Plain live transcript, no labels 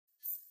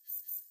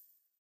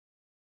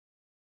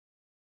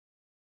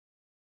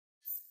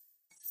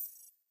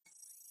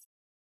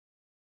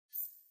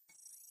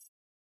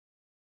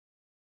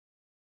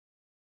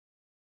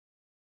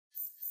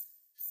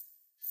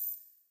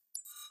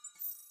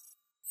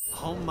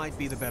Home might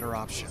be the better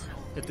option.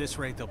 At this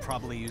rate, they'll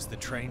probably use the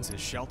trains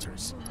as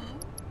shelters.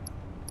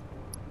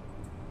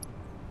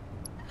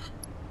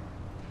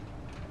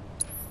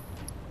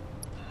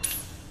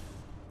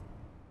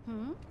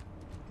 Come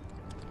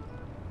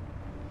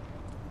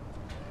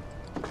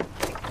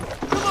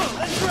on,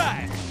 let's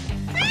try!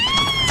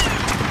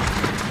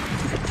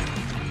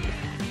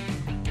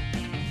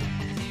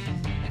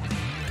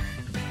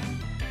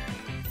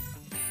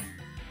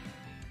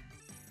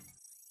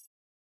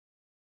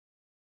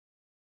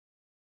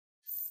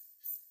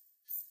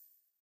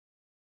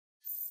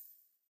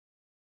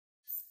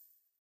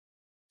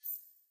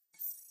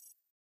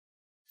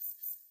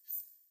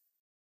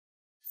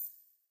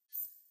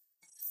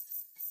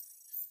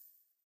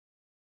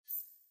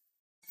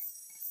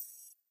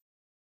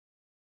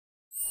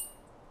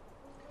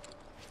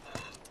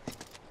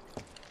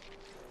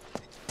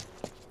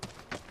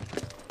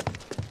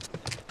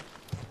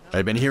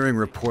 I've been hearing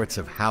reports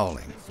of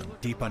howling from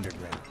Deep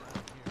underground.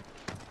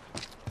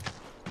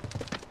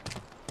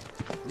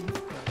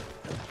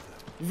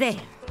 There.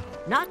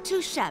 Not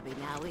too shabby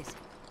now, is it?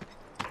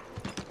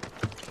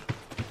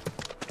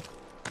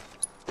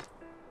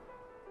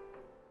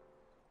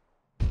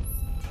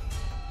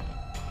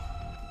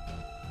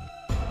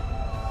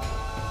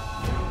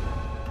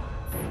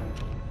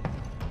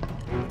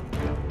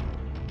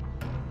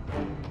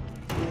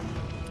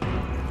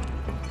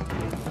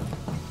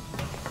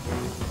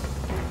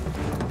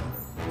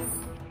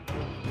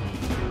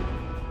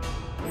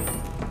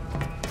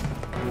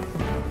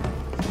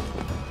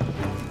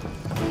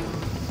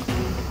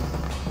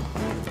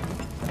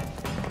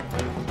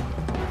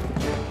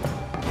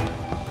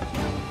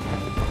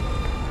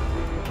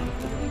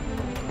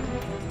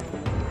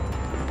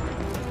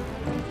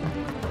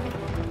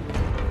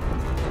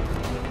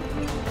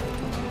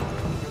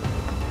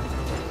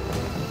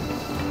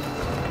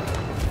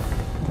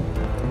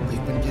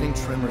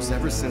 Tremors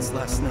ever since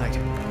last night.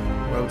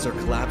 Roads are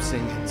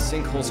collapsing and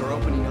sinkholes are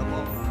opening up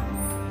all...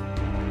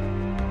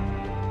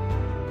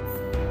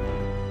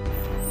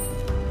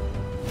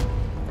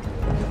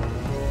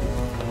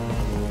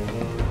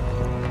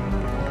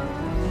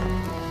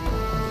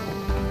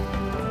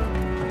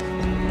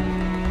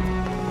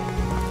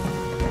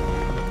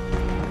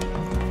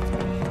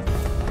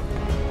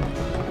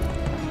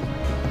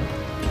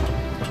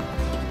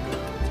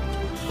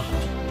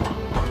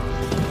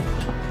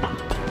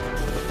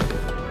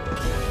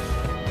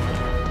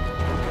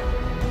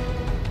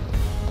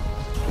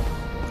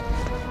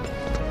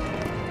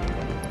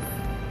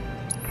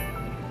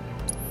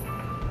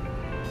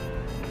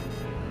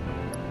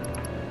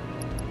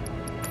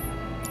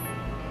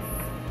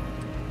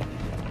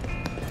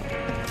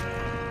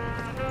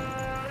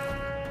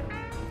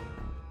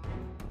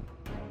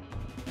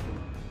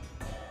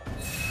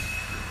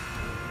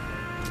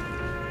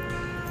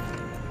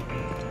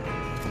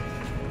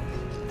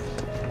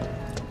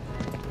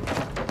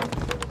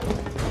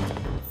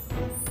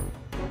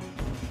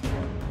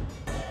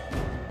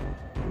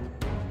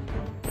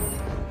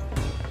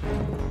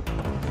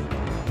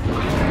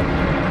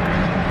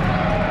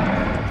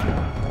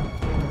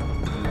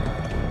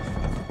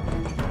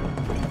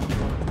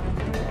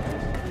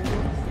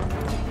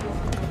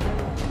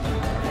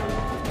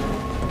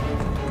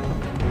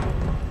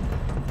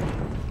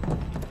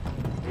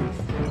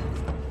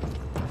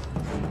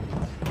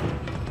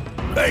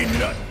 Ain't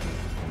nothing.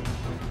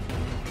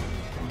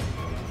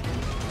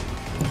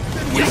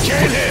 We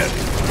can't hit!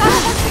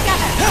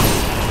 Together!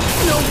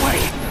 No way!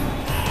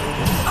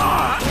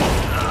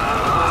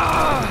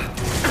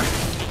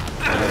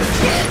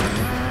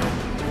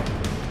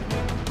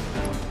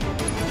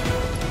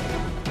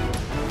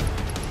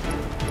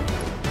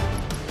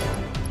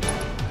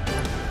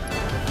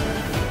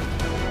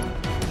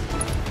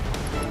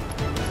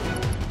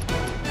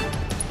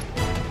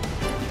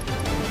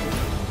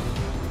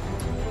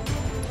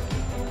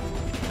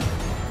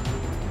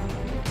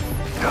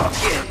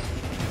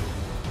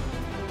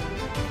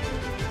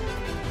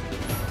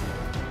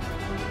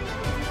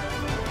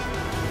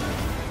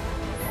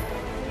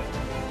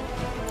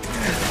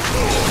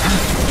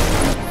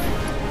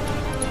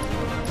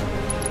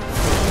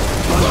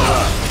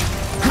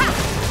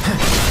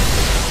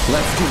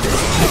 Let's do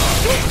this.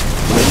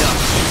 Enough.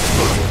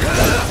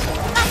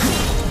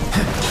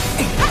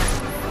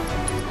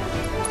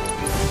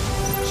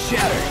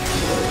 Shatter.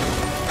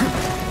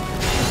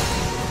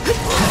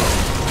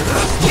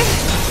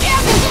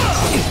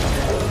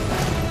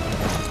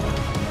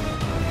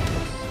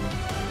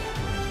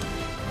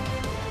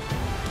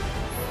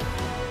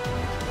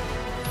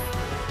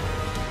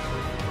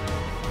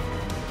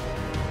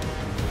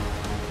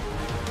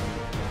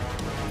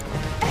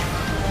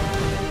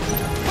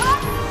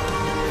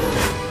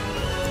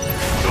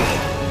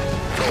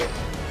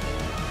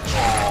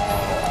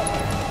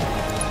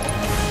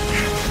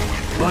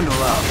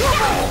 Bundle up.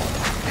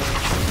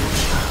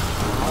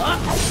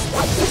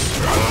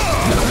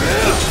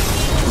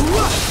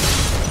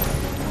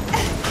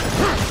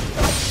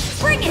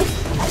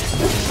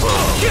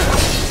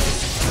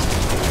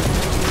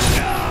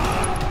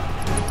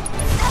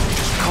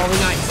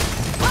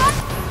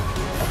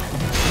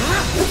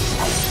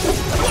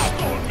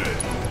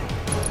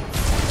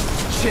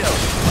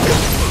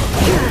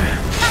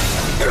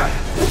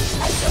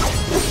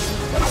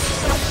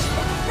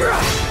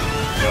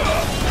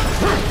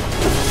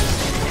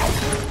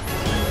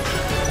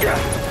 So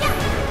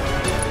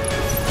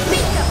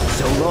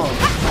long.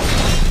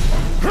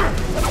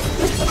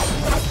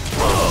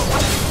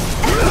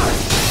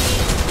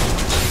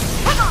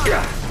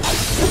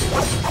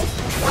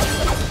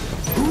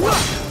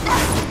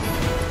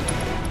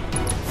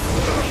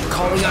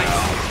 Calling ice.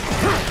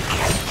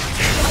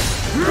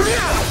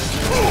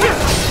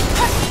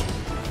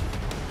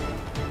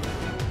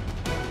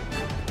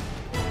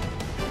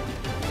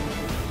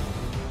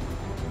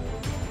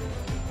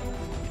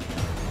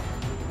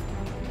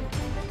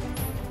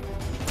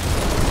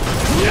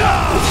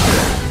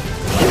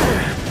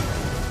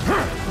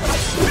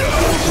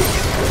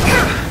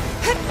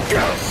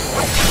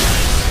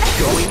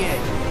 Going in.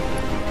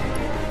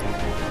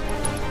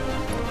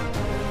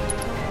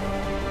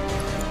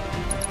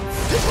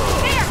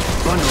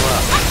 Bundle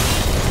up.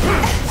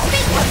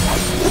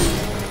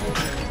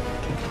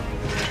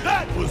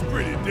 That was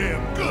pretty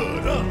damn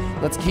good, huh?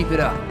 Let's keep it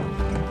up.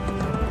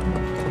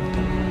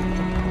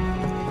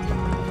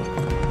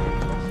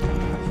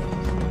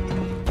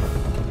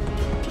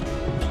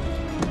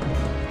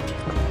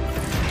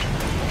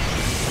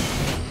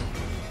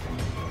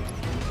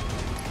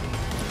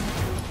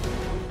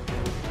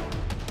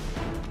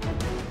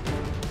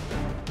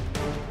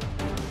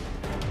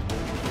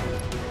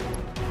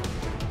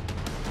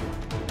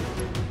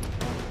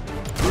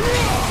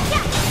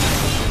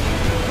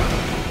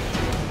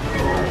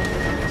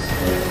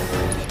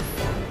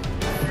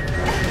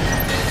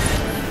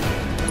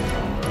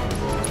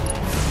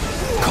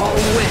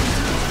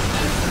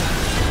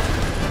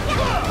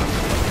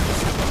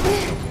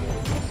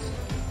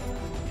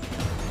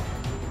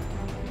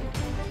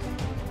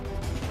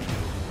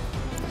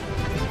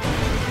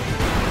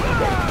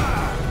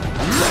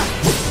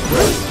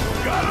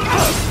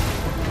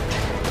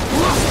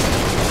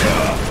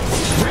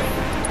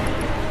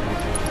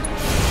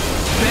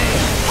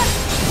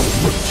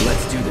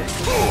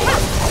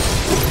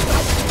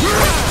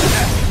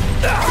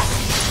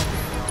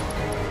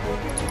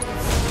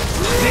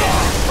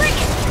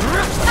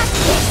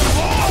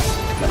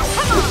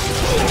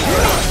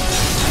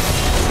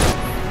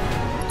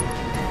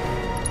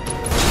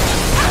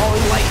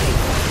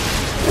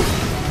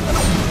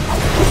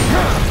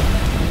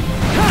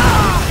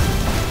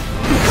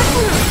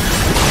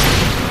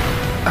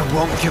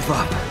 Won't give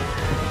up.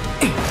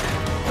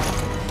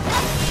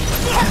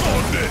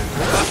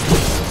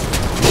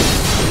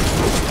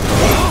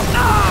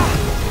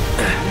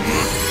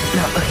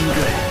 Not looking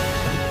good.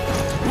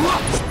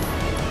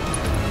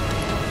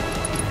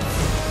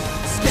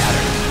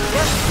 Scatter.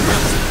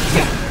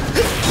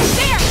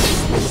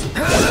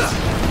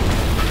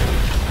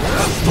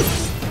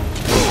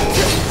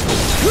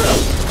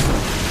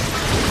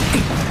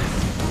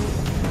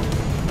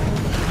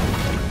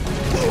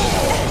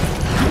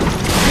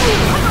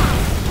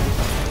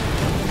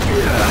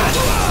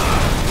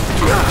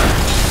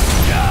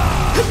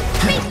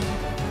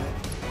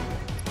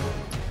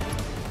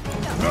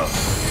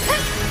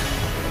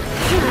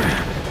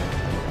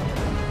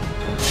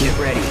 Get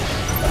ready.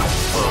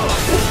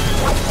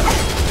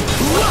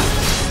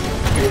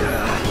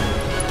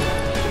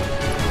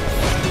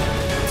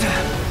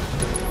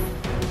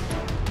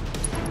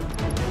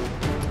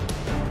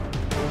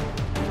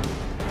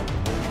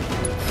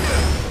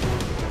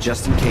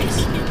 Just in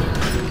case.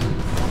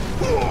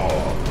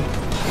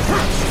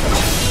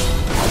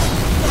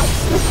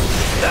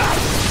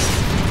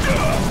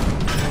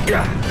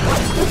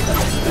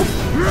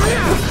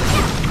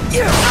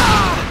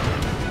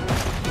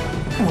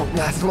 Won't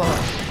last long.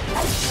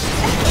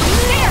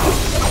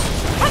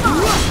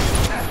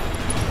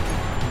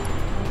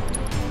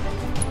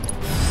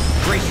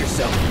 Brace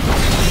yourself.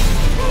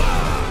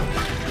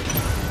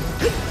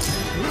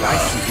 I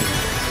see you.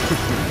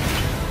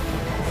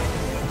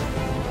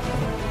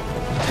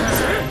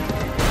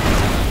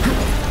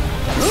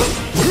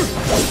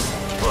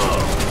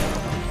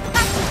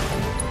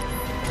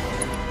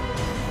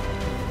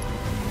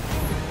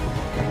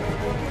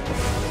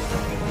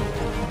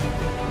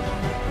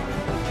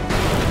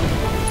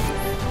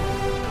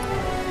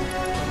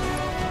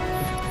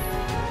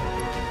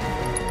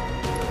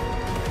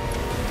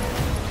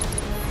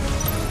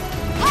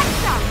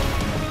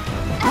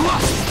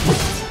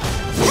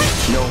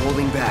 No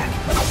holding back.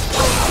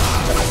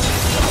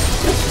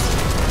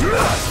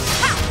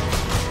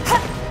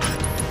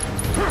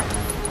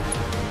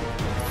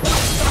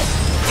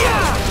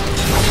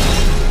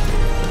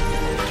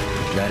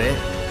 That it?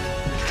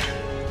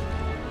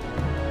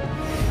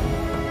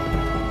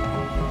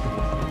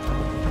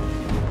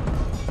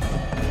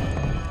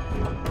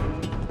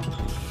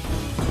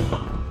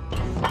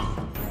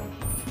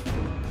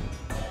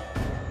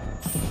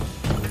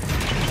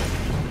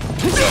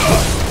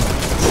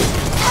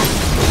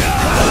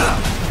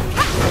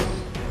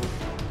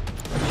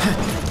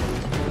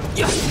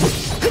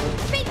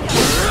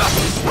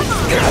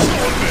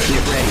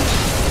 Get ready.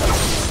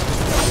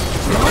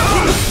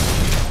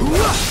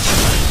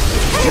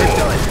 You're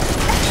done.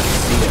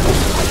 See ya.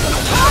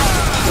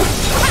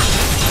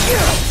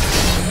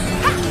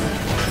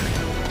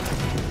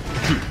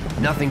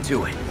 Nothing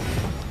to it.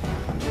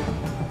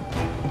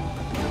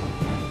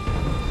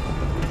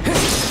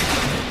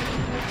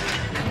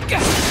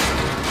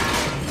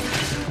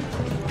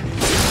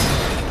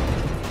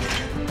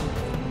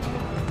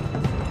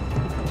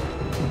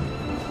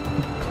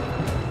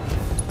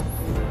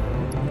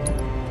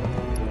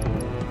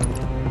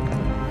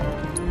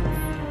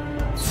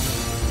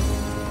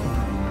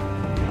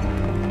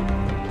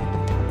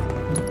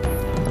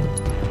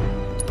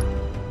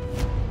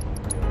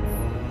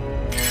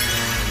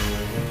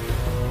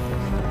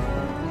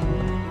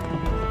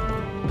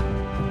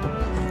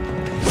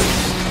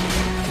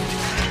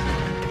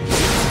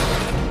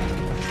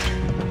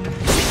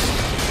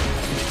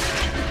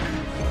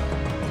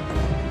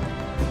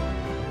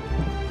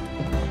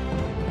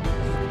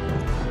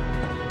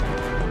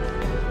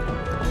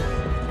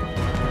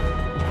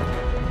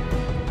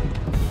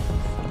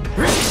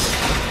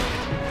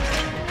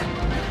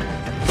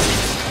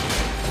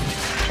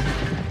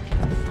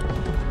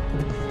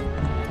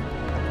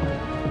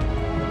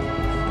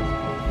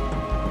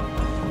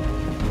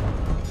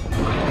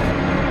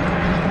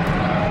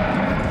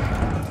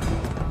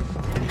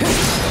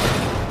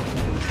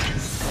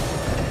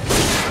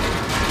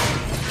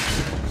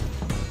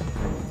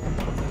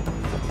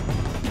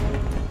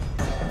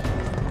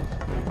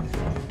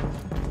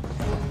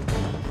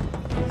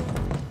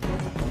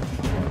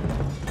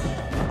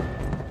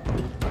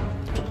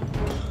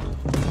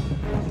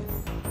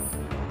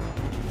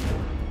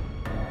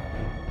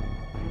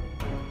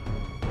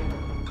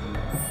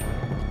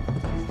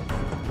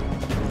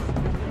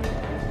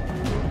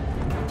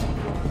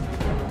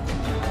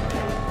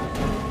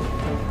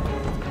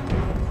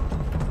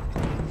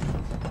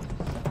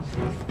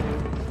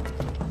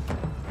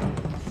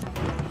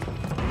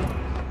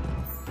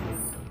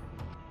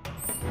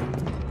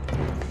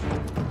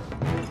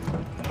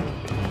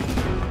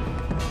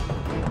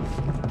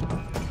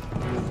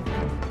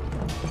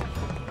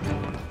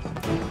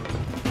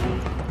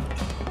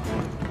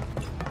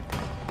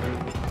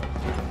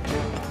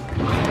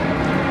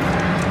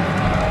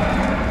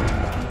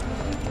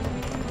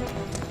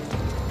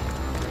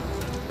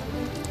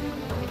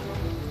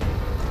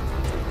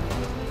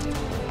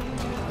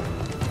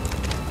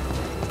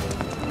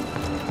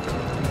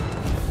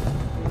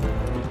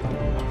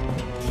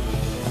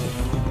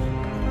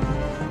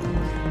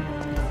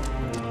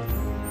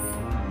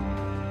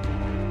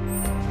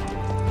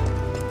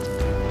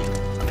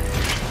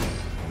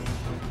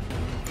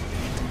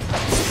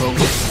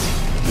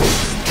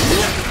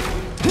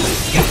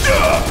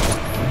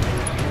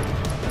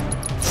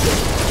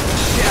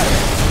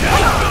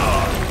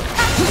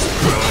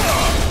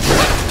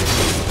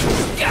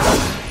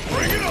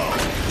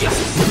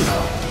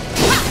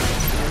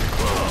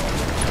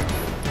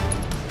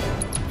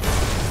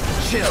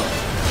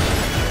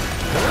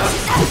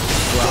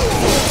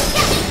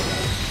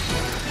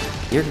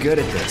 You're good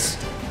at this.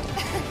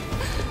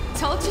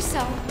 Told you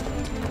so.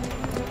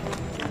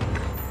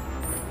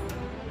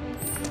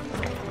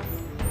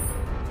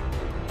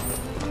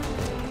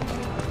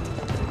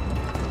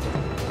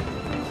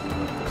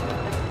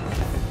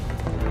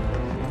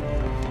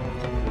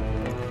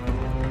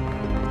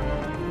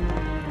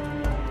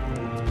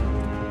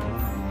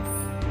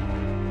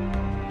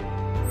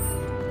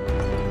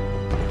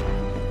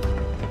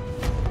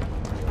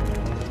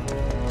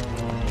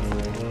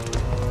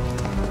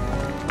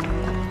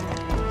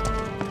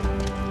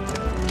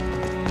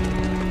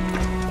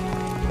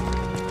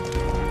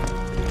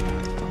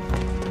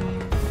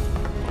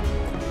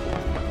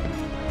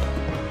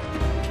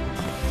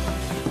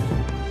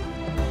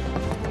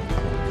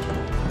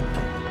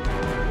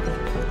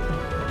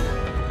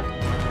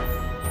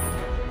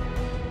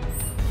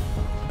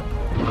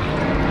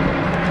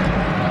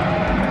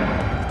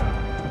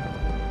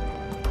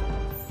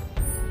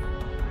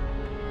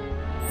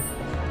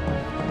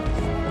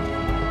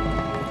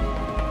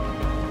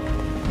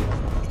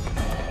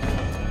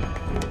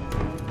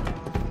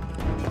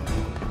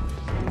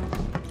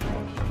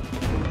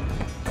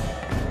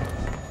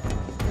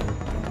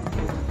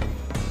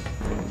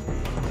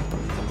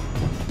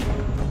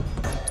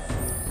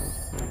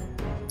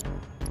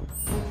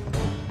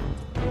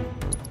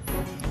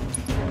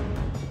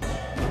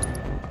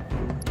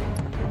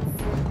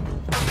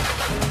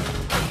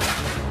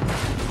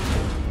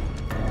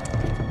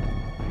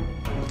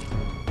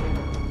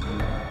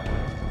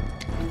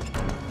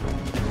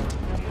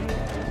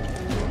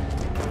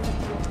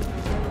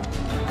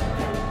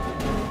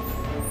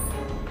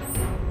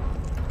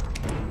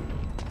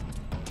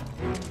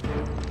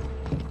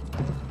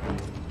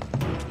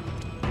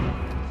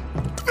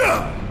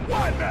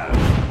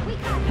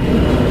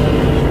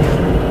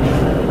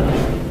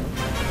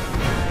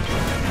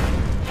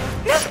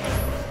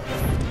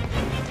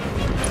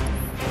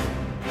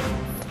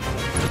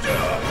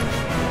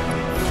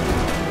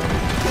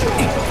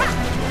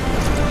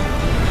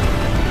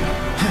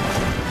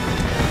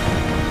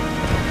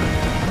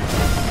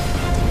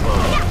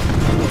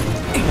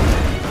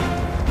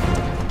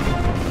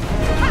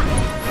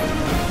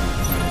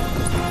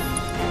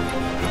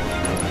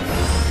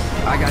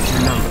 I got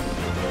your number.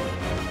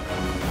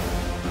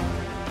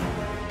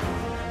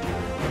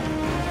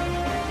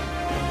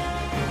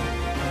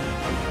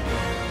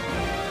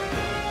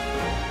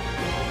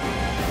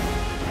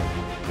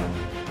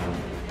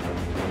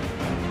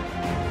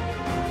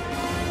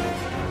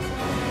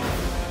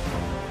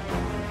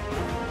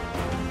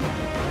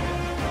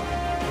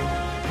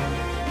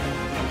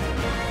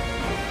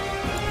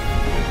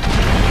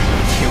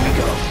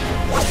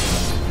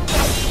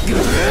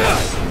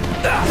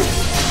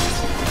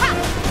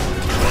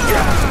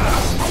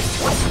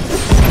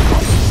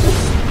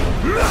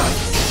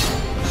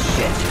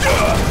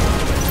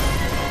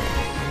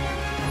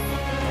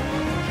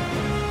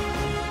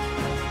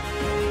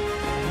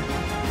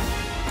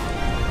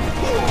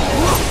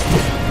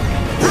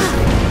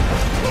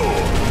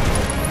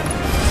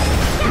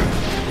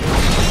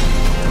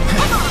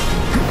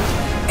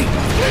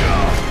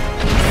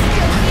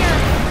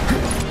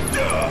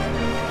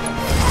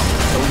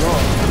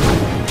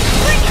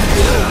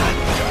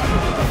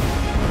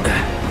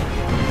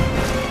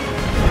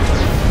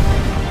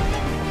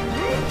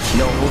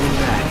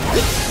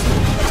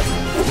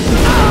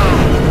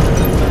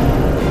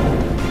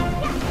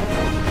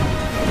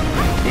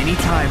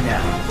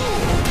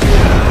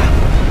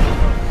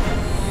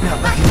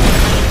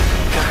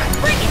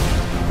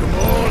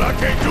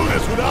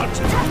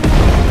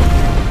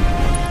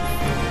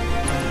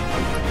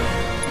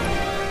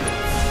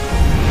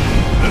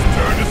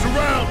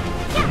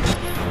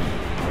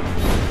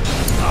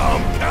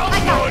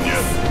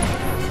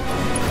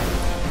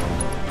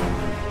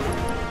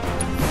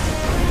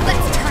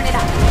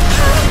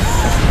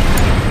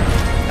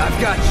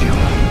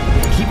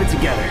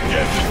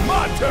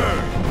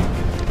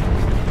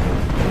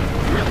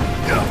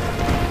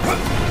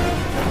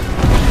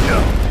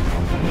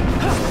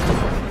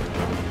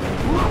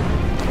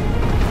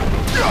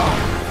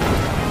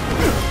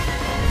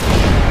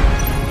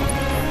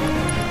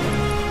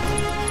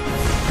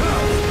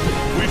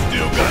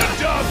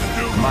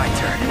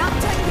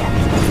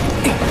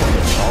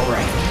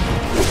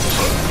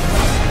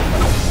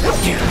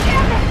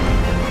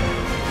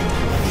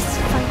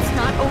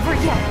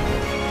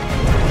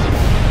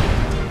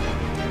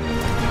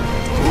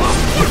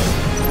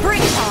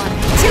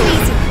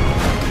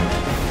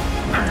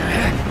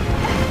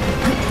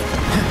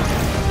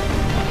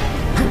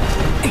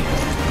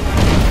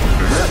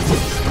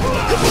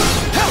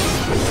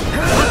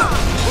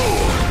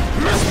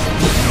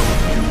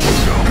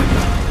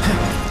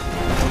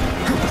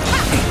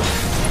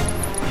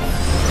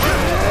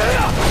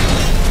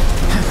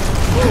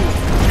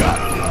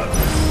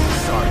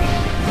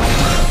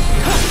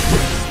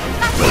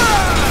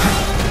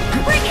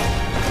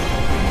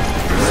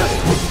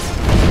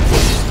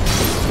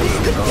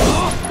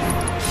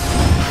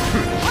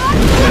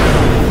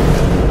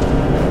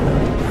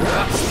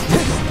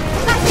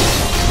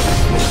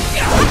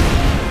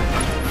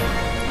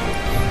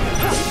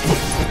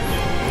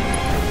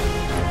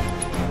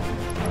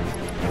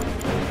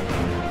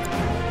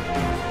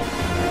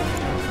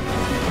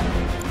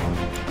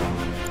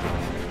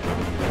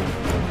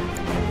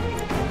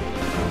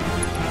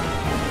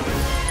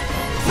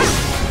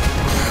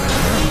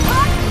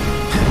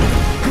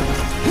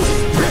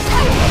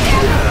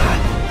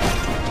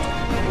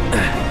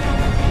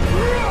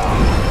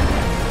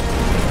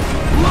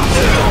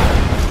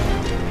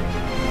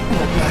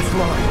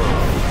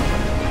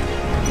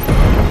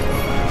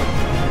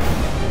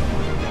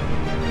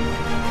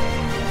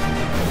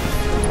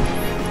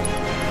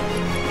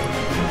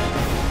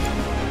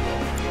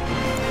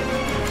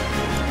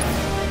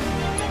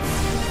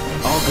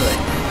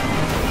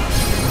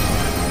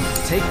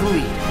 the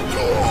lead.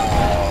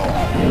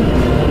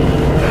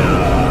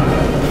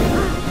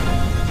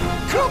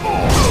 Come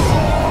on!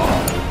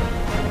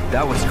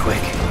 That was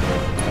quick.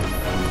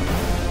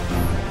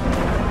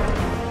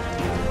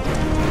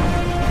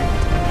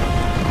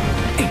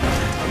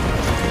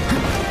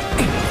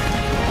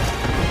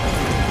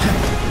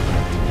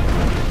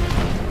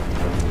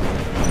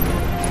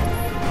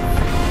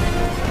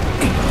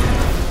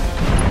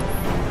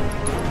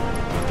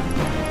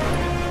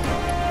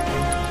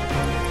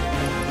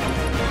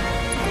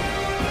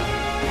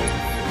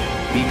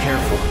 Be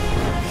careful.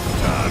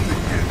 Time to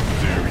get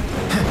serious.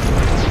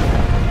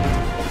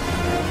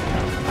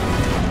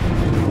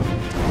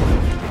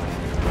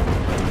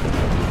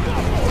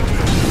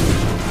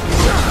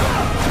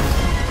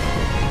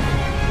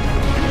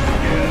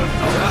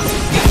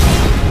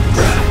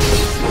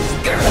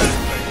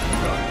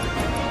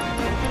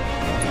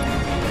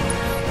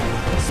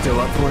 Still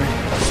up for it?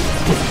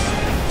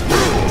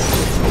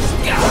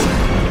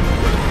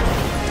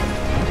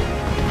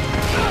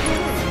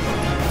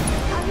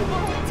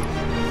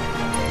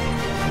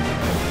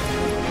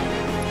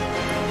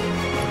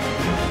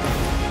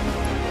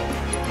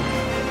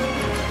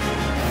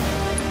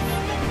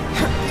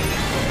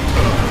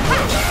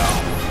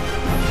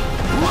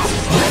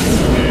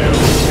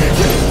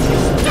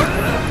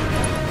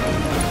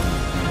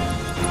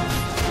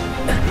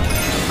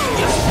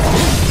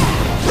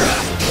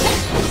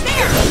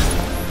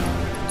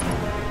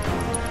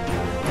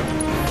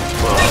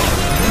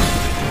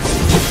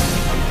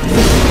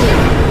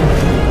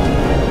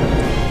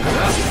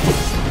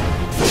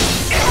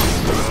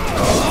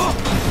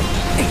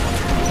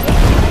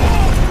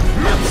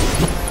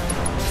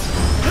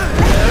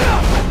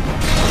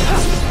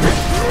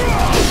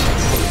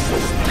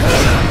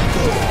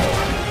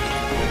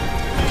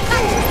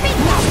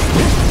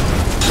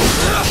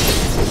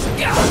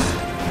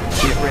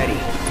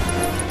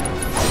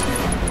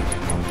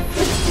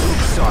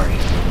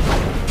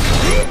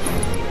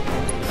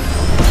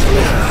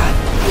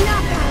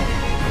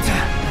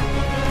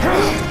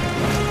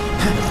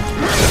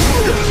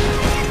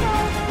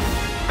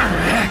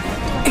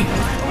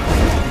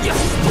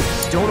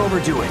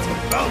 overdo it.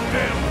 About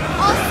damn time.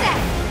 All set.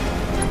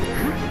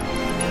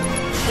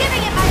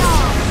 Giving it my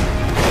all.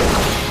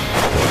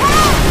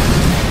 Ah!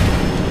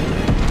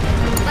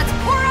 Let's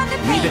pour on the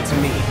paint. Leave it to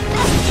me.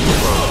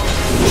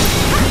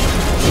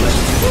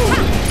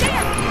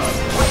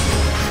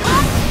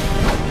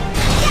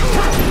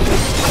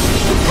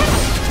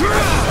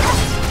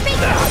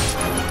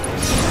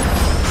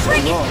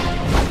 Bring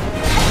it.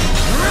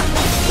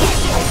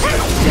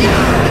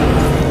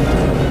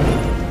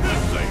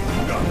 This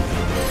ain't nothing.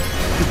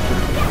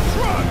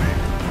 Try me.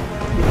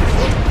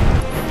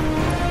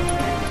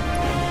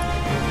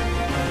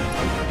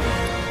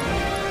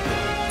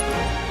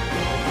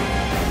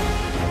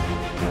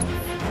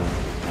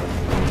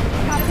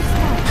 Gotta be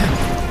smart.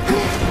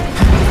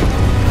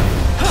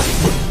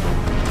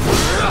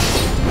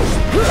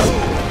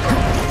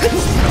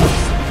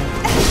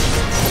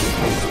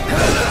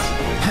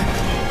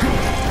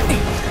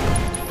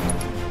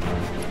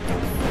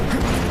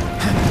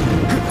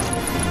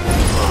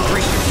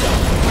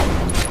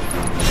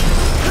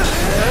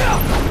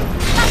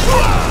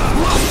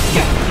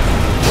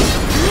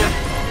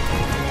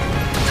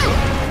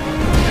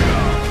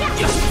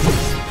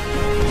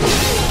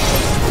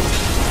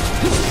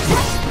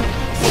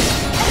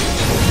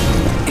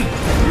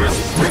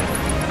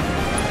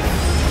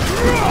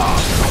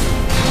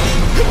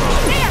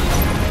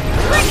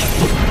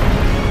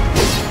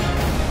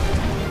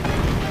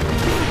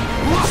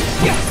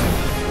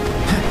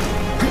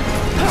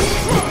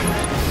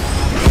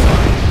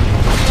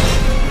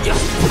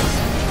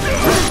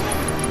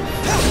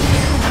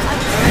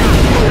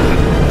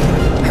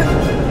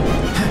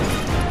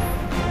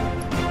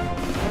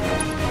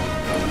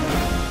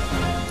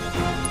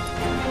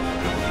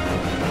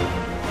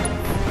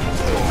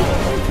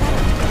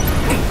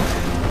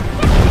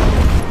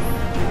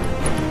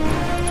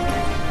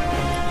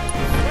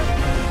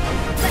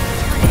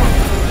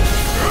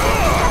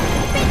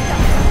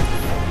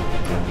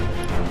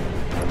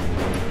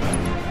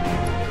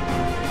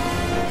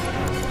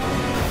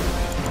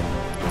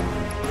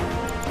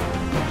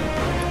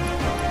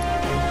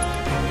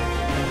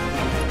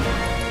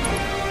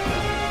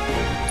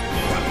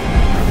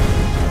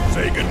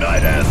 Say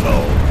goodnight,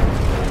 asshole.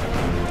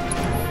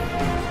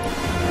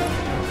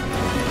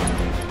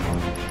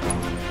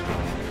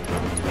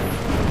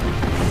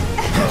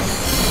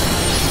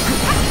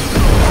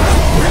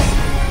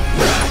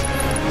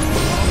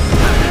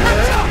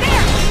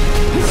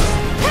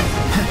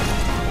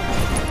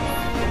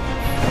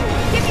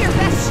 Give your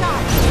best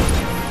shot.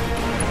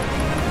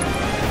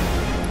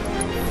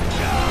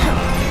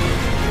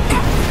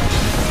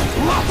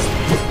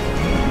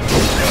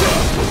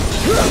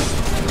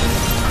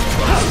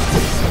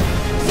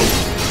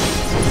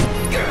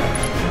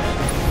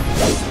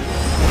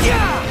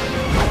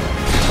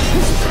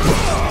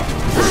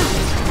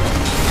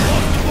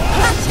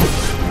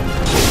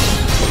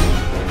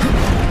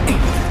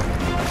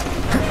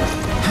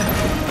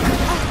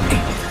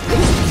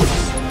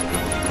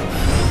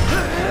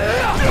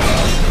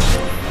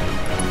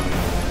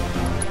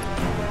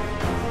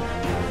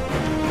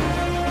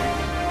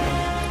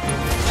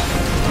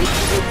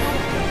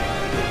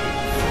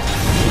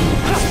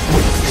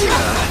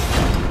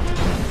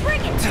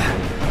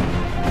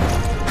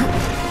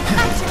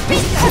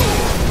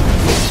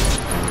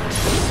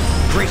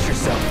 Brace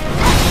yourself.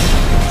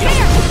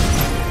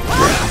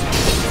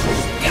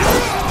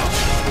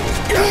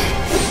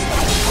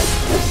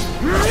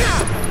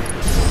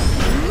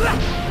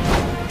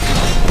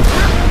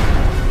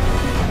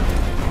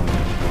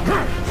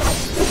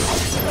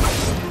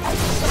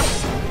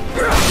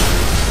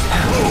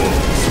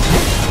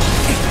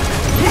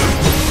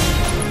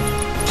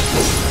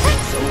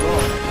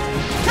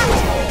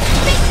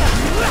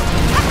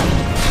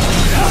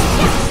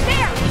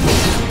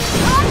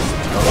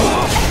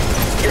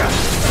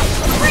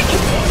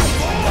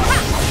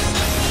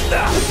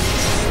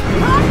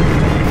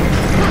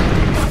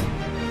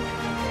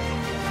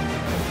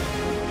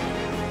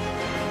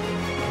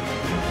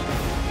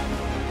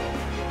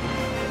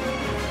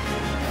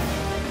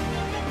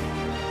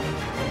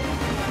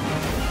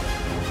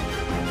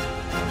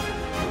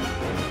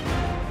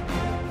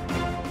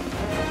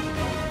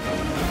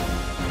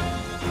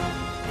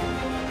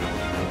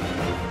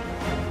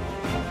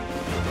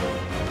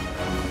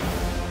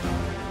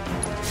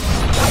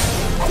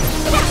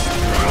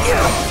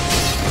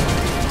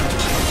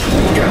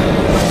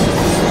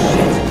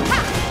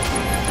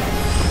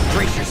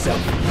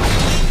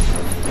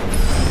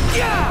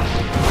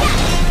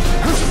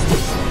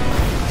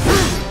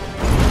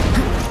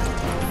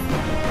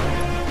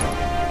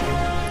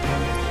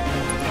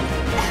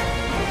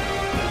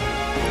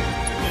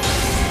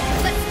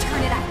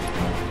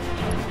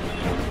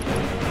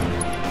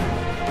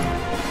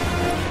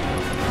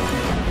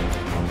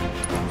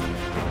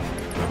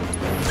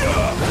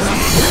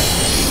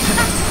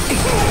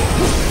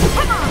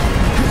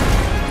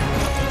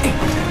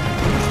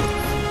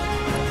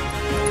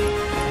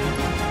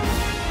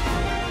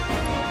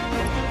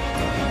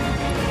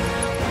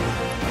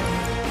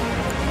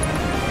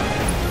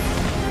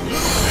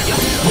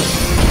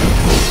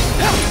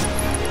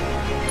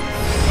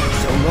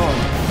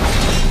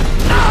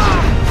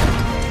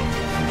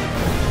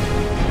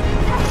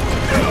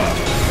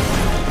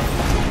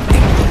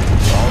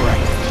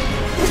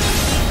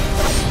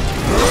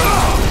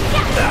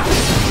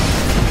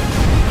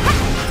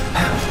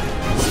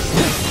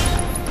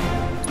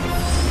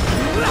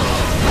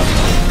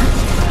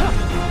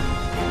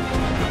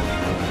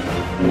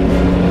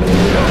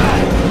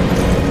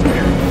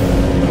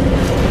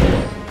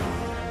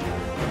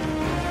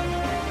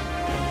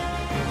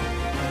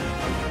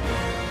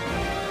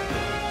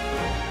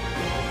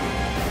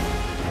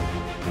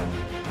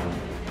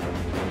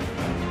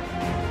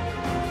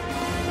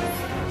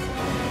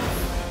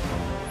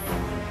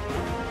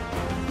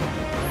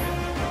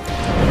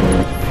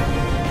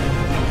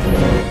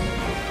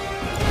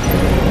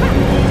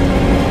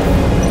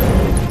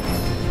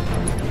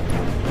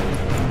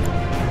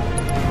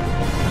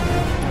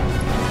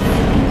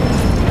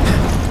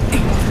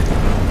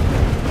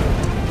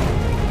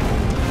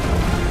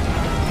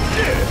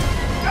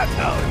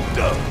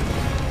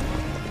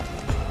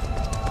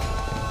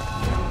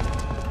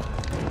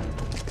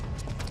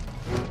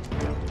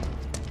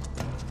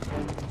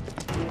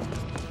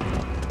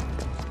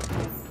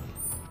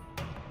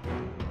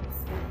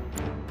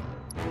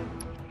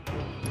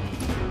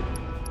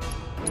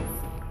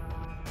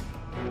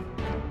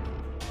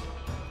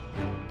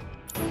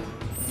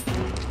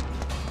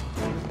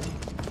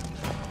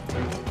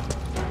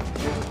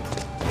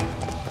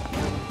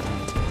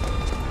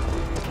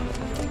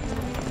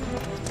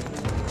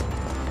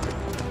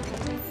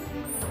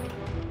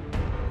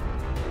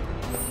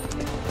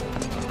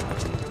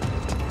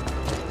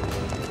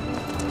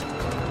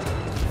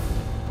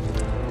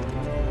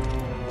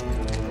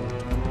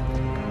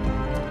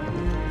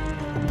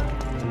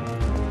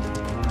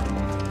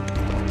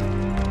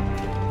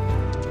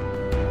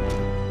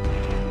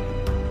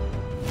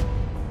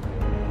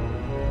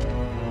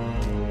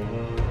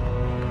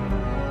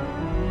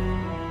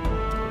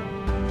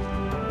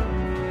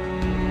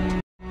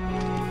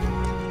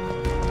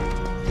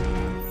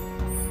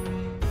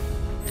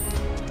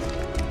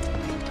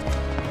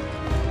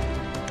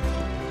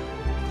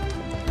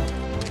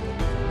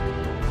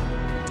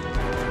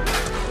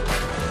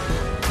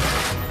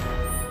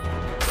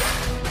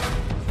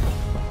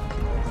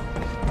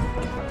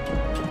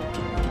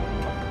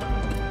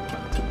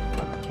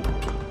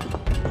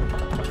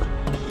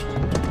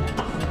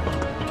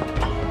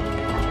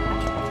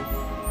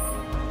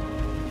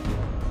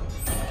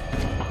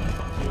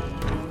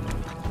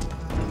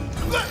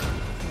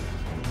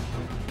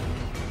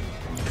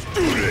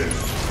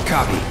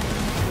 Copy.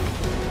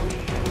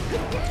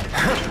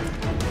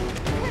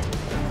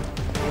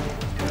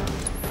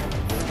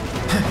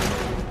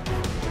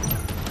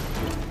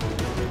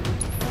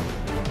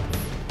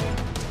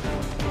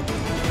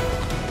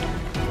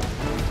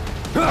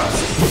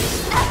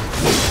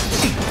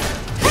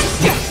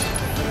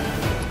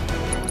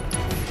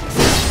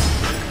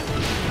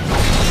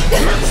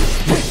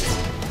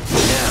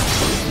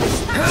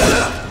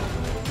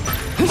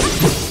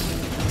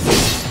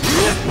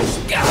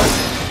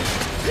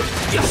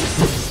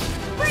 Yes!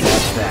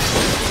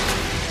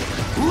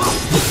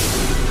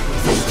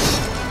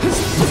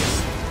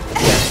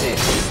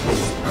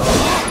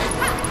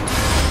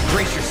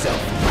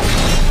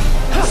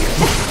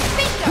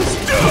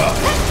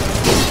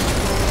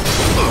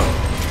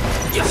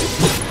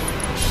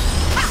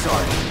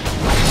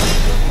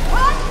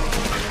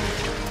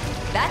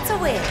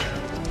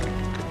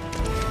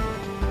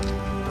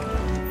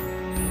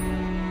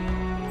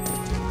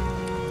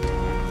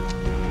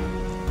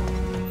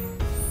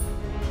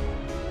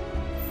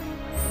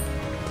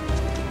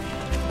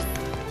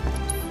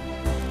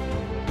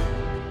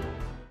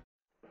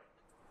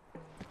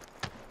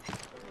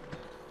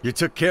 You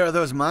took care of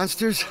those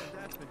monsters?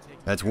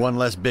 That's one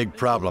less big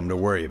problem to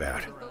worry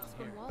about.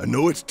 I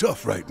know it's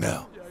tough right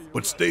now,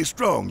 but stay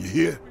strong, you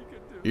hear?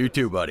 You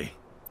too, buddy.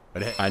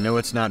 But hey, I know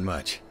it's not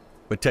much,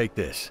 but take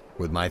this,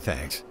 with my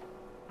thanks.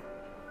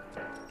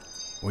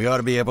 We ought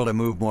to be able to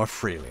move more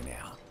freely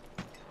now.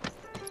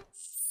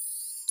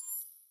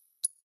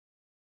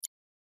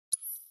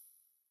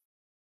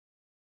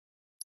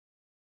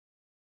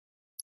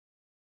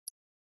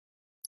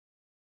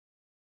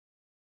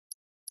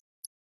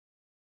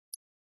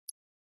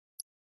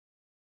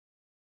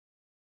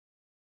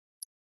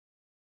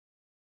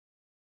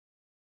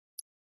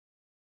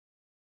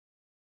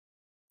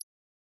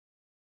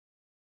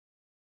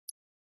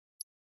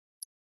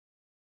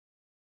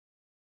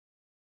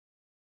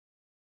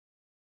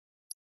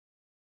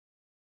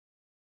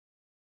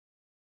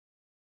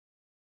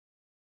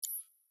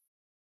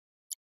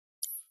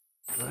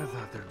 I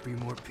thought there'd be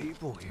more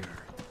people here.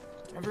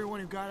 Everyone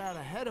who got out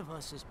ahead of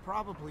us has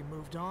probably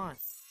moved on.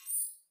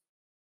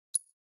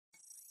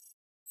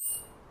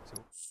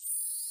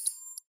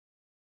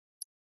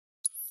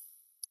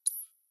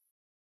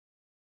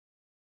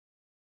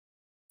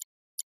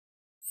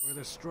 We're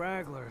the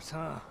stragglers,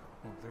 huh?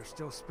 Well, there's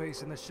still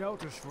space in the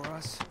shelters for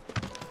us.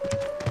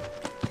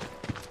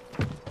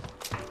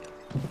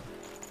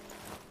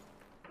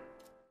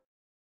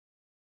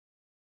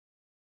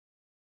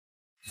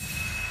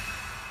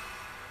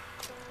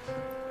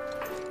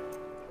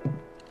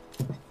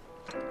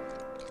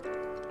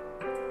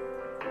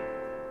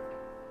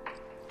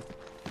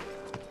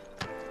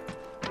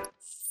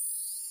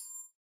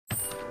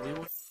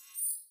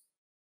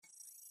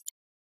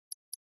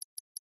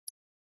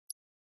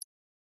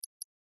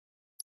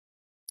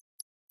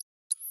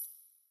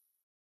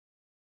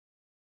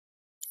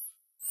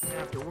 You don't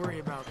have to worry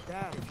about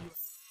that if you...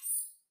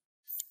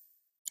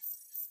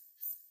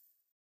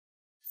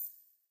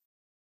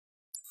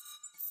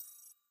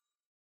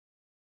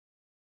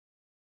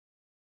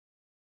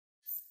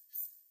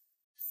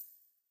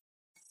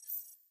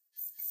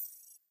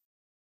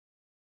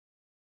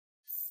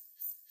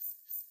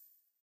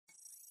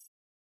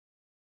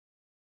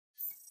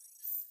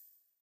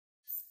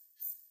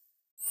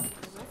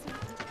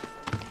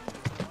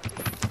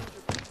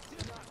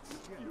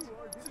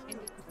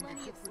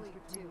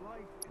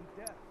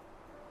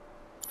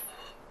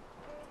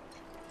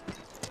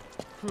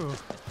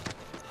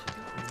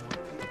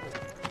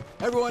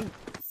 Everyone,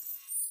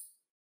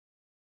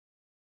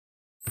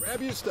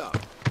 grab your stuff.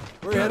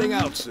 We're heading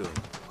out soon.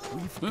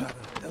 We've gotta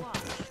help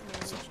them.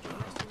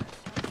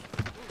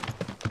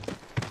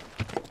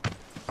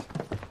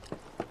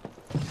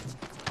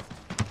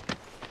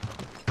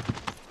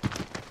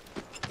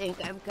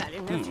 Think I've got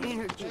enough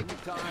energy. Take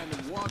your time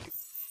and walk.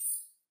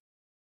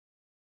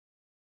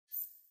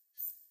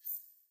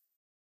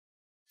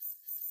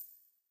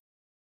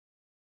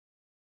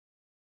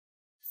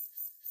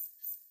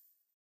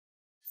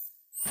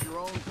 Your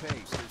own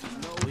pace. There's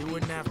no We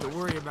wouldn't have to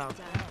worry about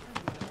that.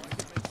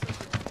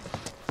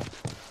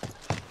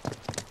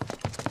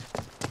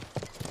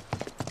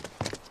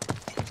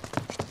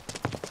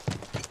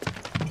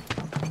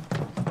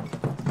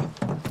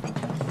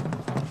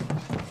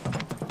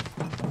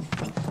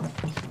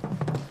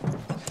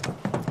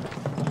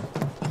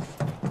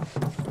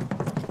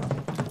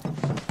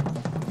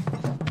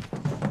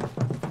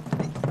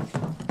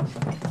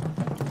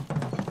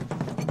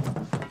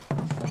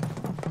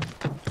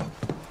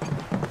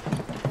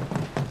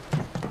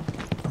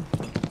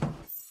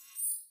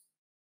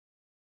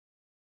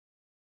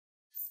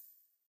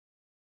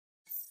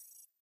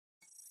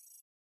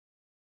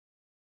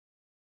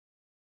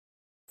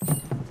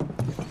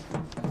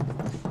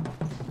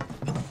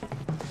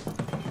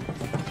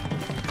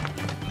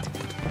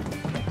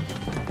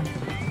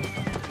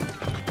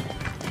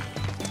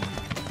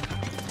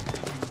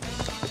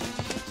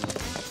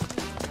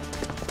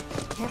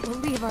 Can't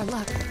believe our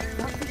luck.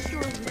 Not be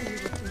sure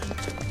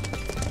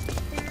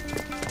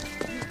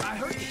I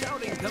heard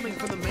shouting coming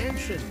from the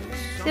mansion.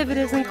 If it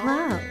isn't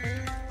Cloud.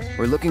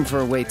 We're looking for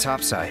a way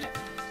topside.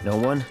 No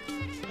one?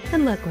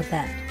 Good luck with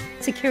that.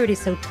 Security's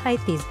so tight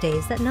these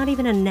days that not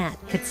even a gnat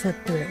could slip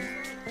through.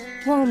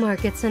 Wall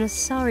Market's in a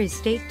sorry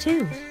state,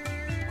 too.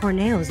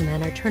 Corneo's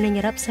men are turning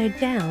it upside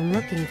down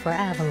looking for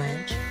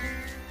Avalanche.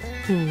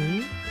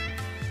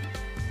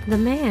 The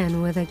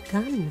man with a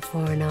gun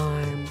for an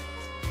arm.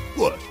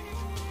 What?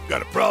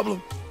 Got a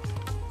problem?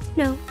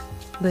 No,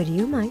 but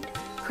you might.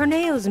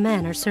 Corneo's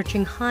men are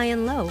searching high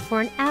and low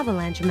for an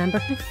Avalanche member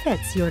who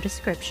fits your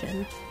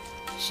description.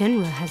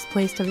 Shinra has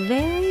placed a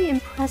very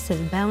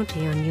impressive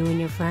bounty on you and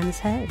your friends'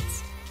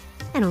 heads.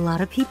 And a lot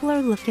of people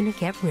are looking to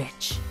get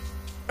rich.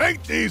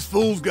 Ain't these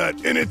fools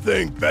got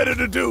anything better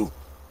to do?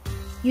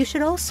 You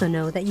should also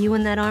know that you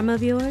and that arm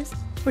of yours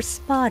were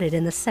spotted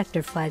in the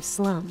Sector 5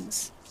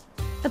 slums.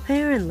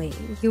 Apparently,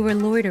 you were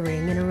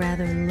loitering in a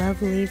rather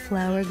lovely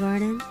flower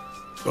garden.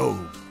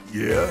 Oh,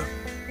 yeah?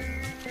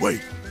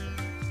 Wait,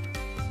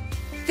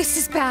 This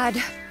is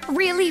bad.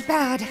 Really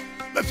bad.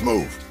 let's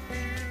move.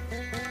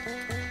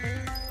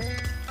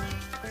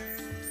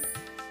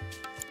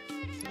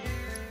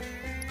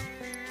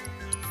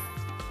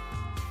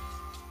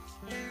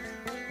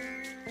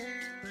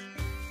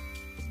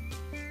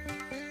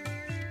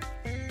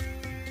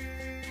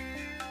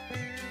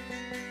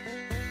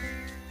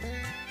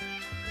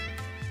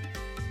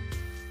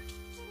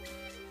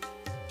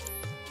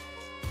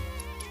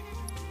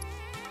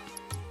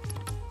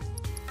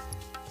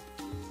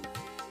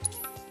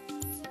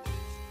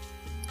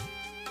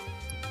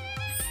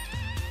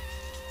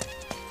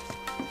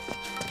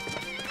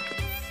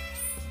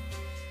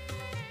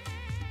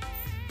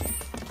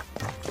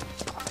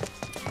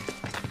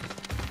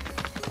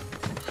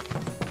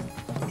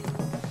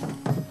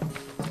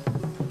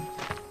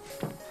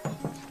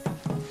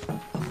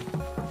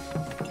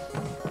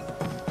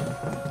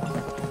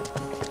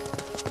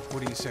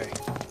 say?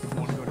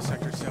 Want to go to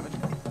Sector 7?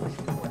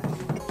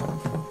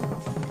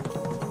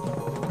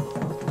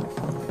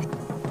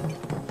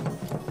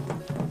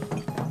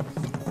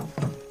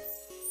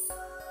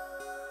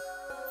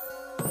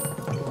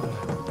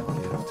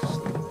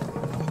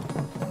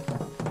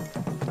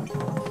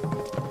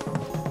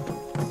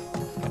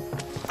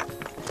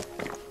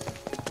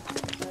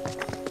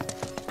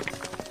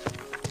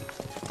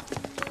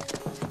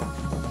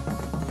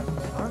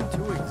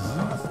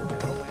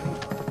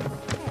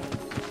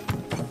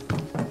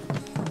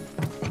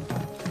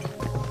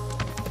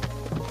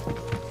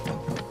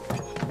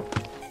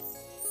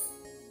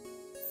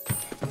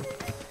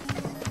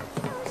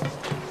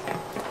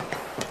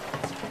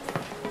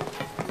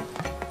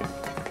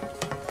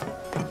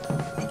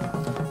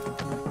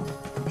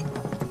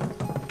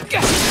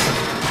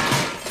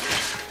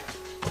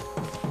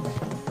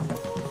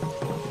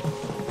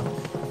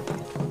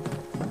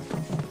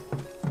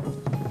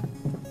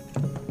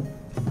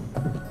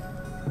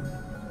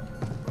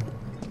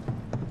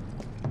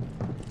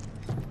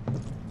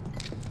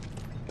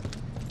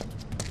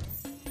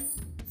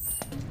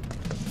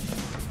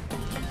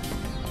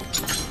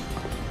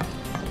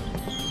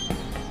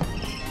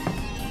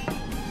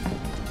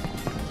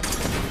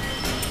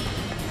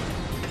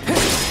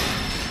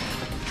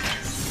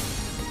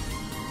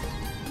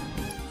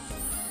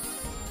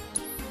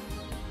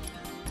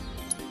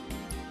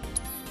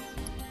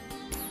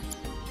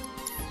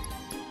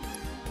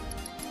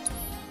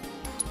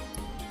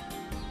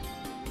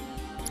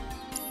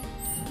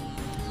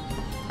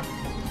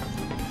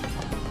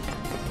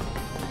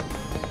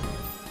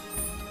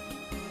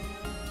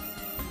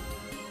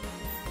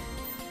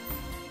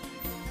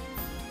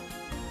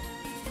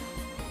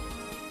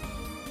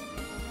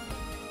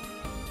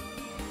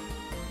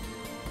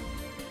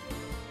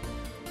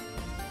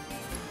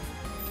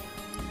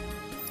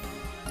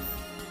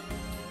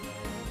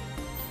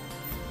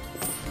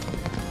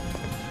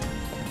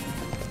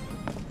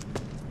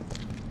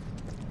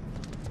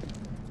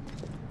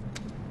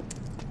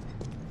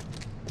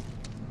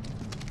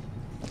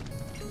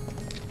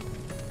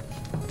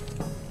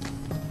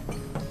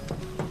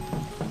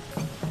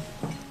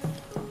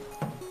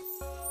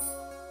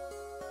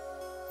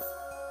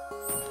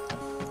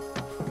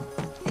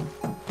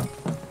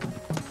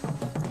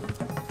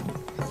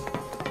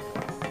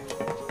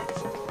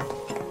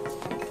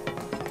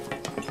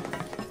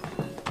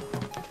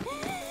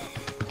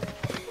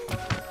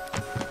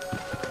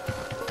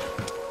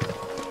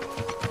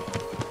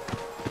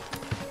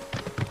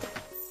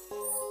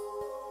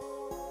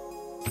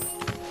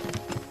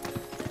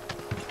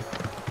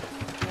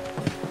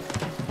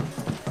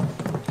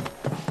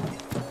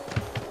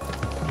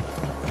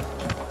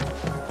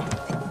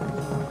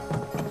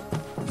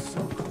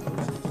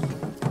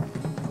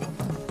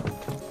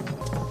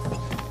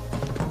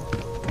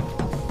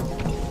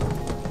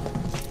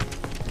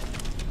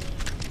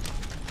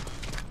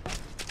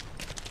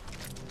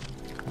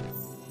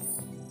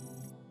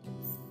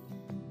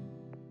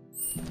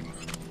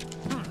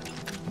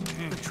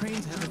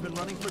 Trains haven't been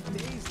running for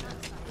days now.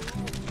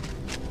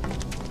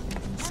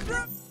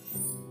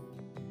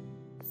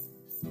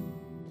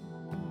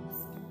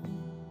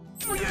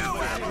 For you,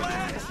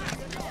 Avalanche!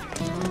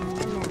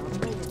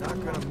 Not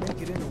gonna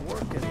make it into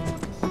work anymore.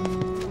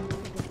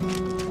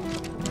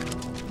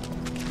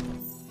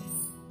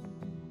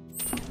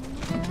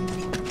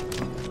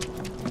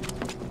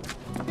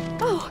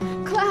 Oh,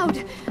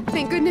 Cloud!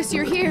 Thank goodness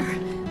you're here.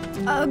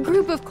 A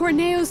group of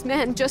Corneo's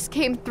men just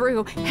came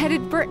through,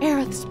 headed for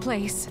Aerith's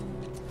place.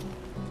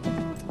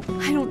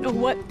 I don't know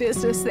what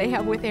business they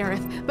have with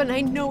Aerith, but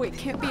I know it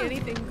can't be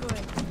anything good.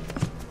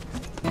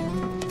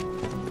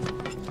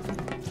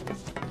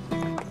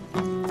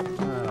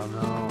 I don't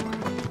know.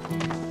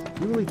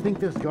 You really think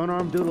this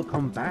gun-arm dude will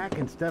come back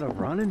instead of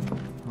running?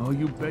 Oh,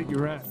 you bet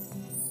your ass.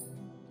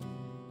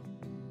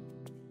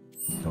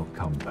 He'll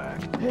come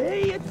back.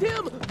 Hey, it's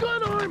him!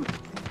 Gun-arm!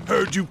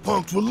 Heard you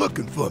punks were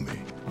looking for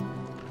me.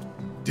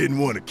 Didn't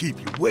want to keep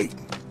you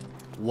waiting.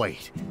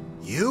 Wait,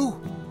 you?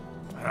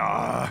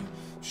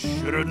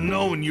 Should have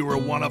known you were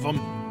one of them.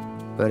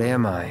 But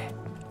am I?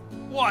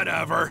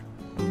 Whatever.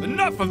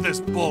 Enough of this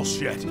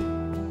bullshit.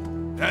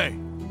 Hey,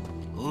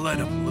 let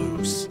him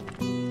loose.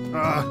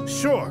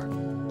 Sure.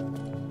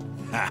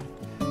 Ha!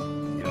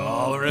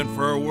 Y'all are in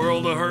for a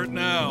world of hurt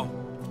now.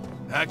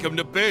 Hack him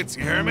to bits,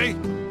 you hear me?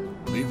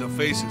 Leave the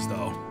faces,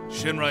 though.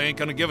 Shinra ain't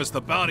gonna give us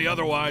the bounty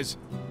otherwise.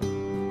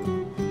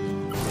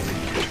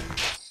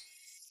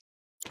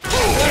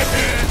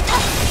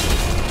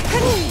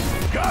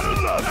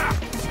 Gotta love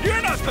it!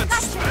 You're nothing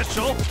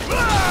special!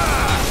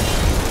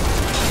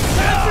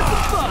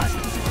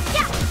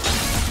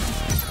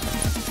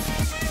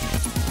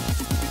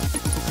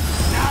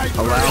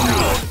 Allow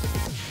me.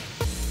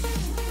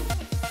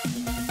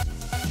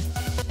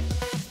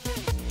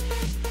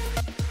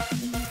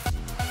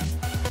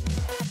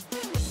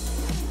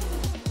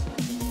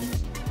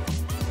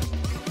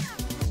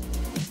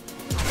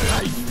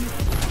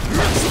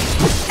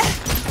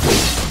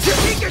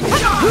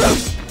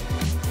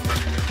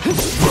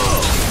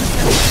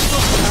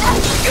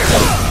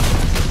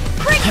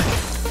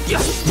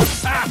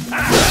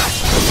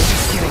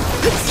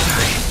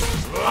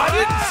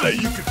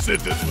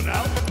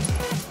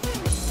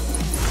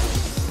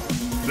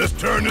 Let's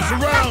turn this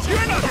around.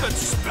 You're nothing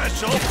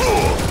special.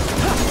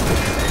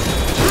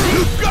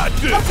 You got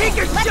this. I'll take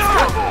your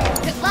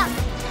shot. Good luck.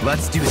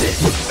 Let's do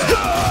this.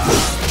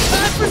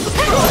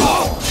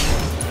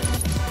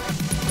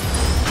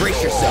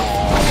 Brace yourself.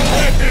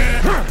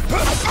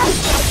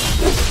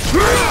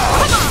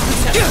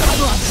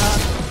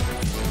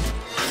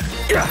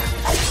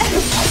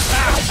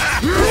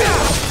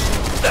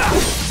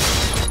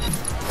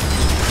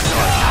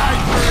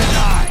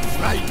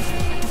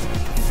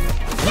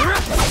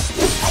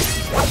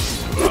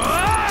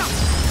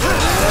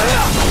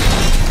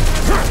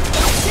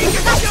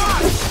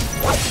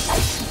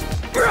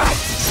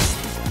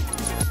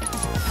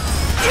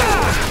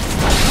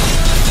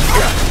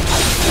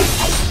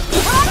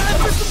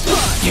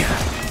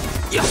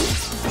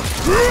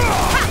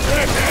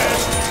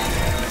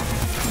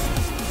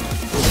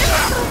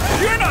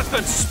 You're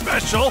nothing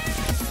special.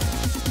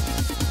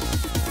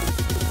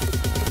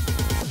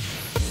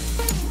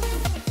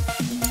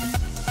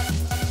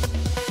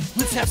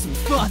 Let's have some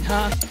fun,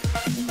 huh?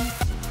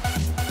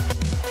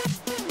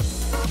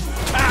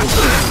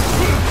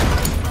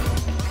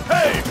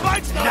 Hey,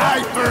 an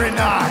eye for an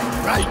eye,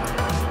 right?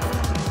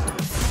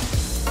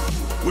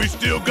 We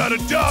still got a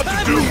job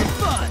to do.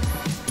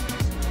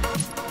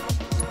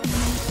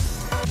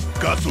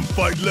 Got some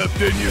fight left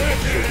in you?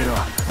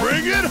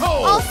 Bring it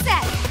home. All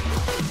set.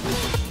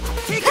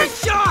 Take a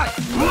shot!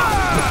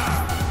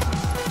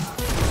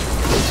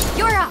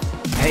 You're up.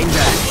 Hang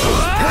back.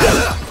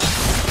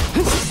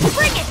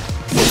 Bring it.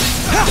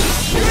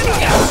 You're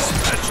nothing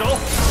special.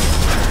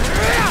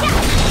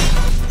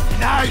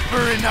 An eye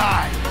for an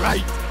eye,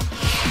 right?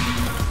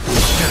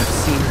 Should have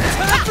seen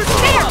that.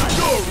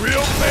 You're a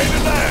real pain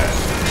in the ass.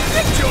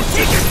 Get your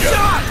shit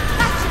together.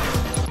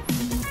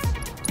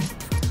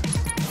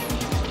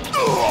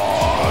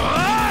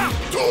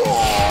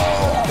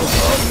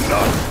 I'm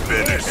not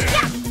finished.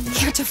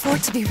 Can't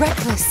afford to be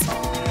reckless.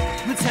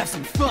 Let's have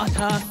some fun,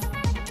 huh?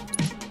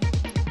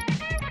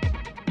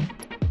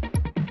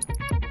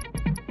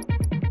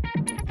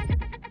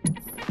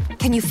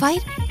 Can you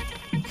fight?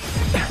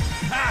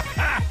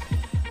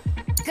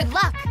 Good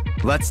luck.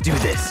 Let's do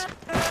this.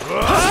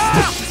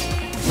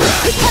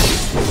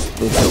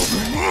 It's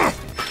over.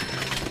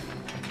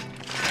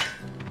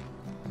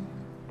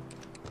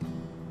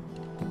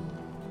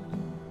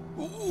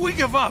 We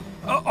give up,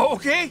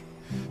 okay?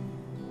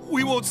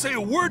 We won't say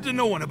a word to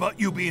no one about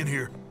you being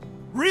here.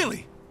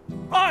 Really?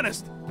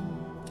 Honest?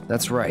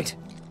 That's right.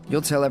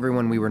 You'll tell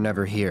everyone we were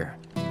never here.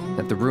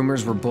 That the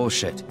rumors were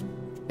bullshit.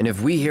 And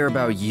if we hear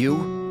about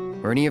you,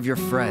 or any of your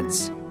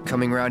friends,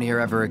 coming around here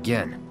ever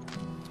again...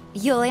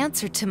 You'll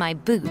answer to my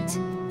boot.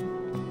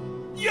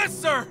 Yes,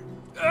 sir!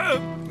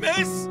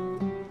 Miss?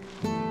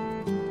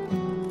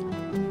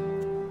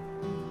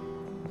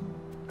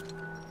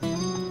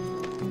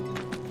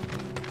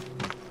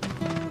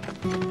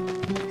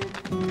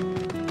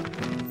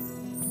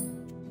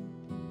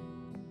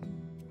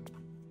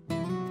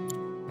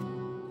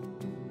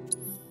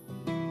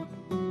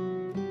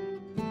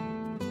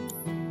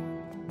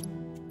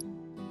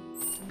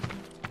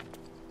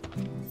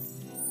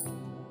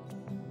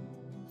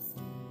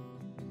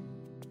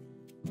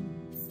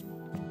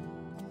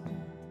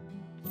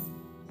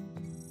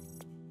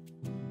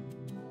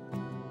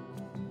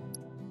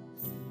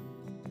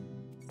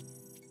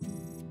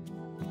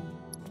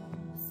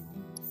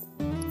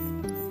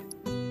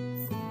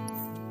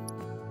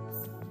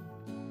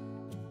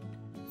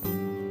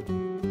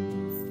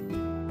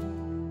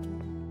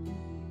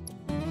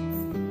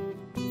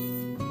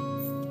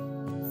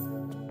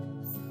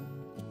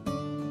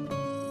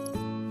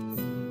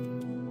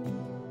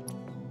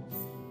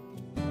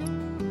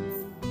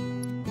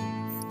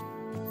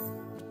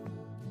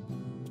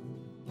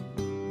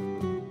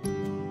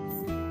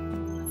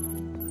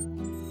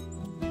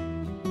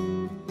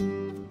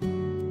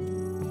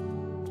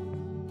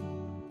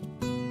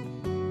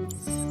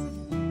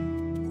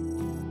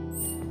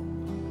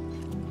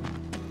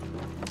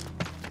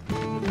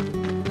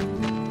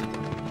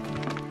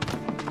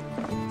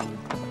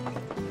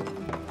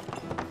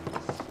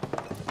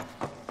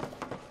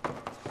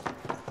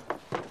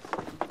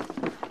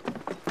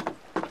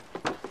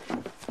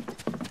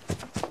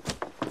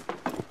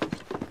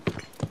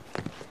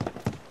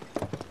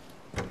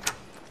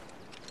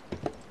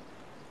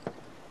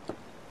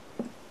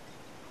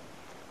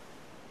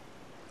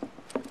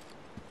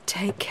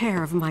 Take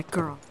care of my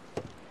girl.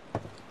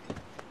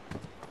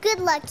 Good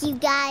luck, you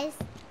guys.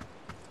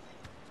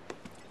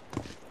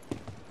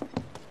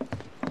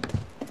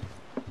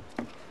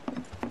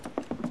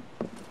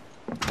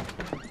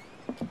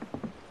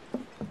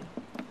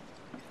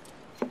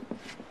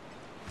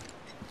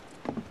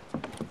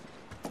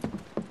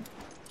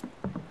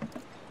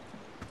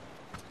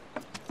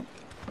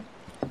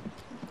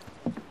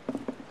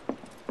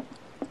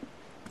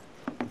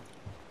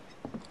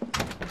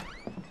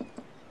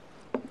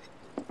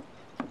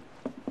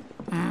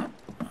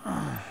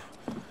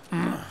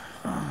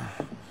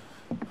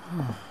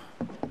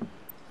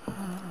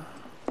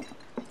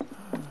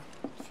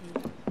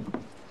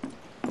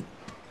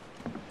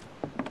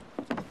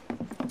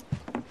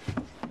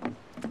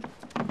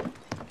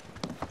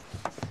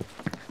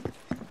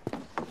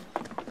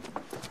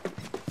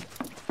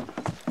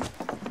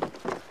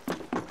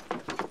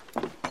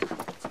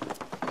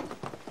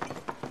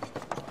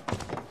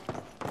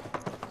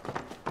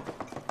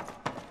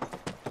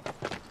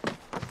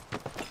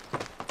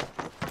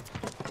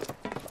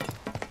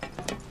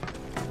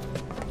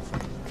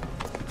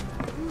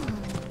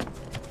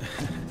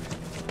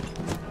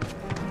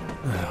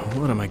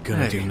 what am I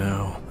gonna do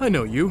now? I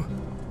know you.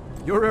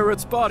 You're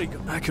Aerith's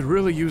bodyguard. I could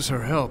really use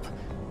her help.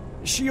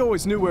 She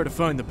always knew where to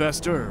find the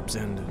best herbs,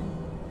 and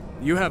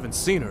you haven't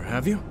seen her,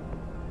 have you?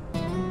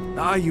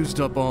 I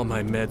used up all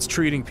my meds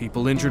treating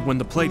people injured when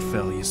the plate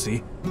fell, you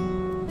see.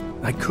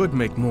 I could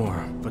make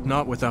more, but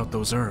not without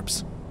those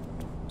herbs.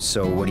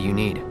 So what do you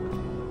need?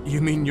 You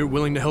mean you're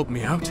willing to help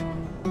me out?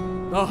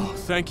 Oh,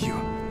 thank you.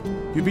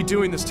 You'd be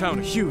doing this town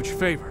a huge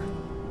favor.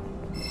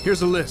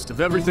 Here's a list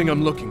of everything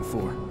I'm looking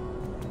for.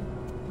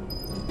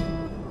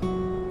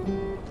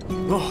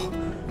 Oh,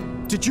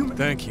 did you—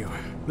 Thank you.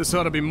 This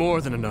ought to be more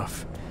than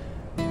enough.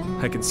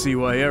 I can see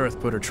why Aerith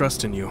put her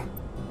trust in you.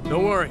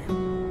 Don't worry.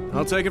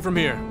 I'll take it from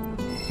here.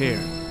 Here,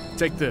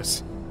 take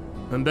this.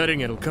 I'm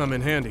betting it'll come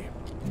in handy.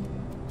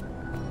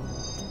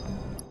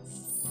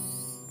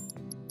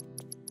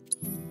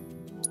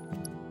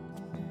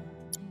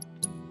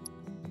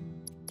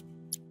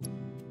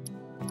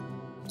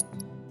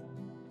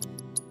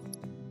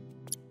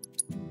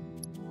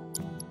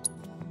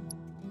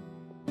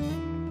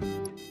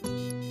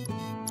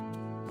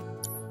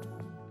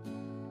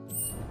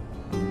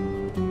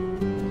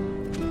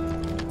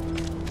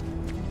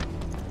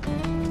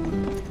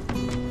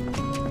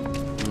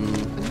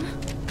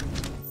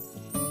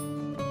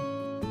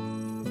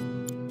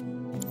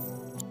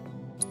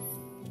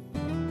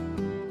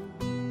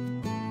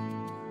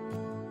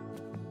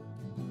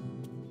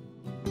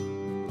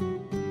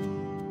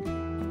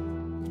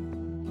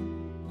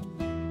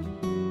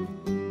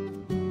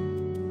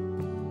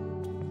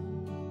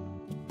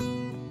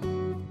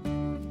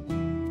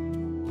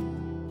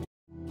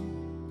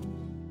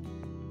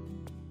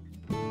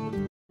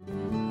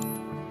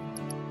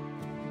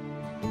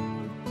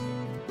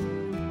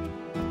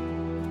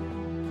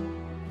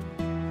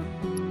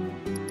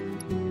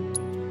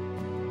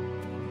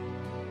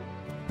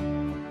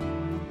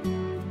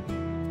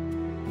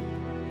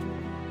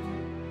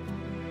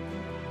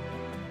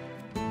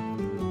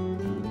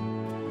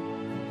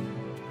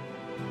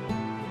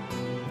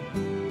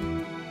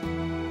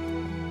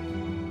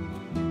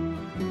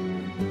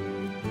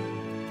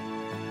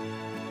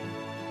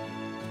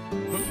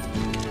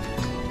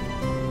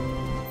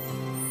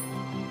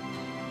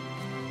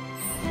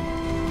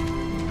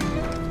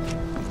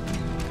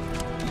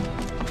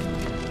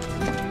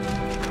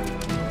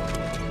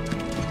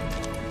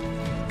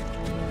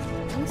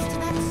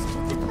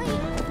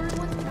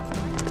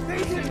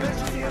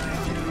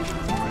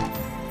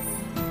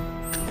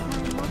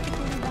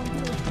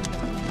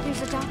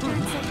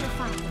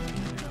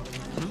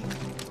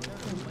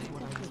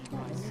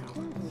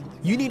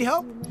 You need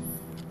help?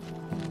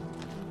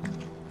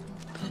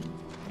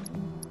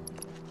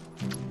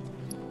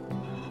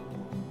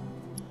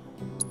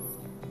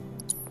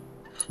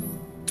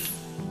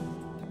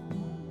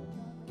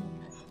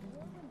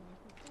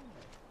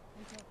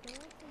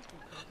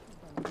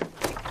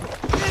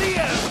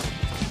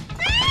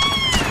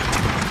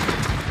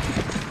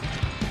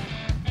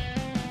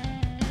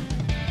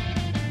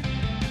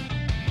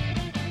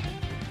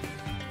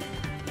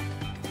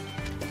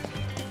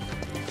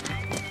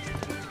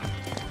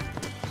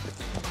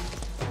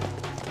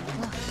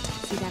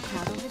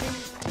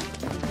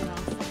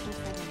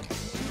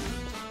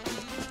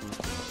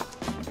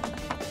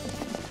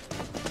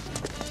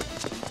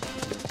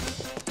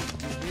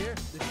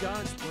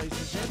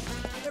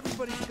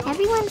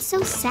 Everyone's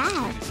so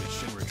sad.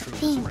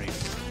 Ting.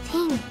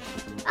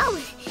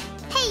 Oh,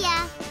 hey,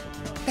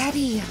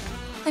 Betty,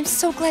 I'm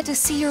so glad to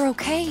see you're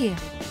okay.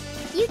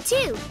 You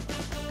too.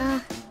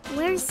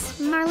 Where's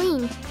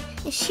Marlene?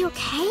 Is she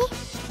okay?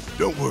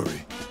 Don't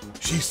worry.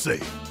 She's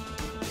safe.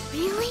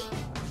 Really?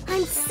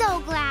 I'm so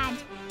glad.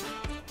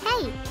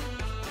 Hey,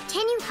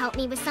 can you help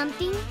me with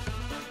something?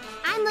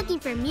 I'm looking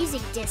for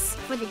music discs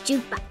for the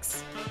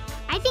jukebox.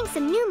 I think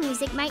some new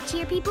music might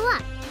cheer people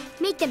up,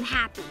 make them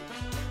happy.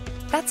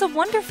 That's a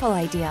wonderful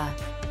idea.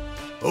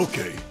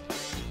 Okay.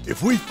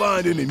 If we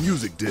find any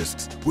music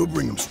discs, we'll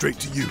bring them straight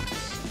to you.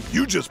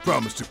 You just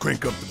promise to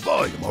crank up the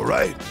volume, all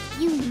right?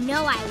 You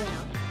know I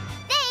will.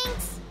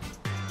 Thanks!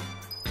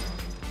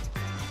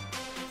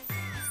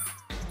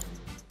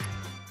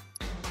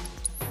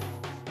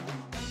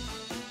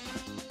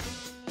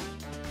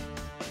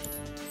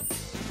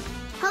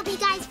 Hope you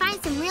guys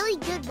find some really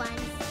good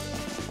ones.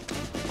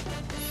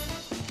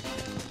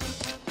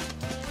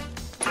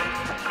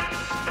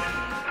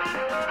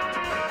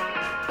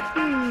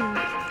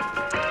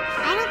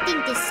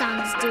 This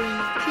song's doing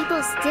it.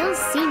 People still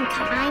seem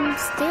I'm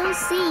still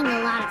seeing a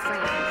lot of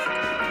friends.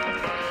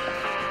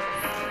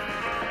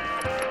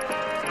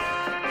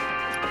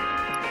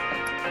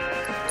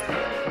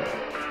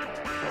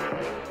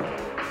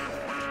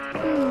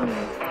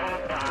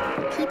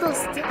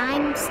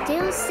 I'm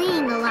still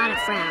seeing a lot of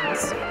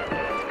frowns.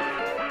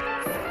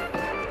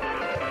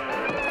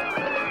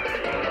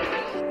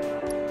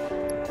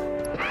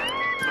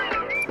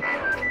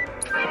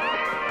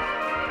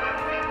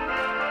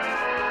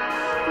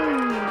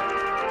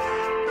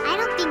 I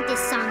don't think this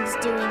song's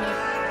doing it.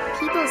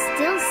 People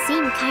still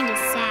seem kind of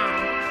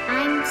sad.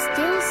 I'm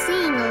still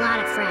seeing a lot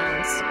of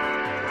frowns.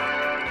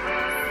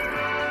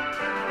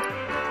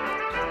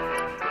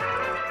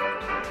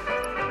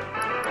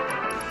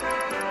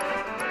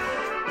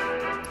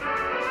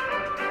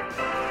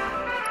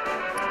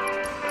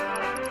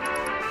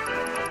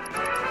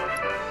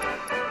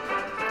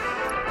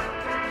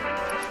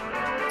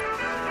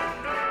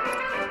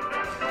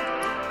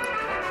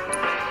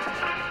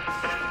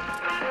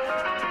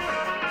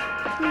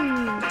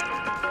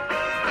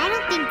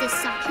 this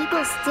song.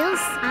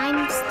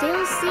 I'm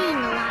still seeing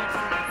a lot of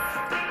her.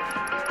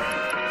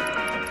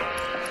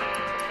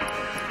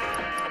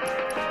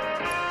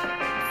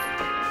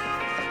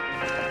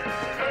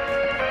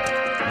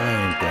 I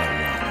ain't that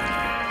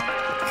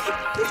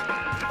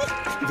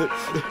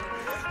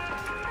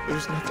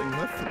There's nothing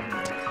left for me.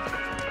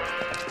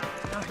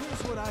 Now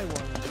here's what I want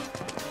to know.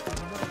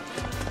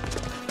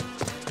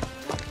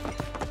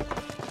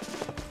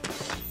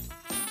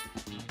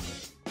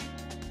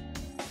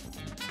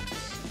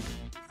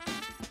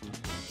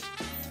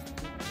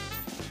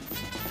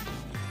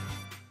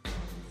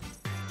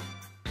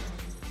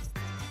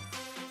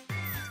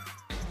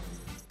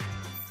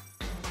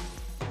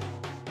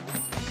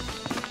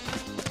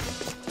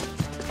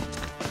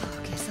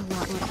 Guess a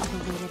lot more people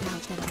waited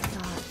out than I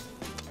thought.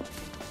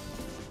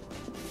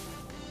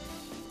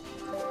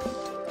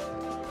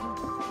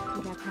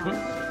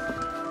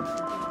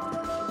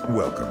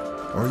 Welcome.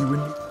 Are you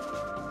in?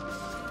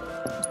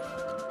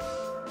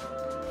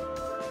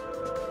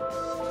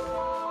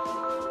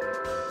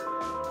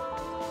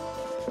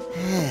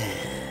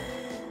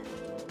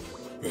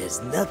 There's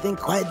nothing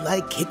quite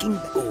like kicking.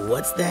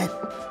 What's that?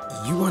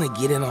 You want to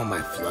get in on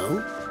my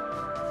flow?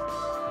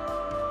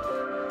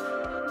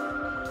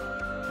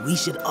 We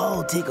should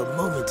all take a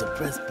moment to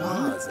press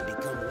pause and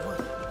become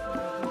one.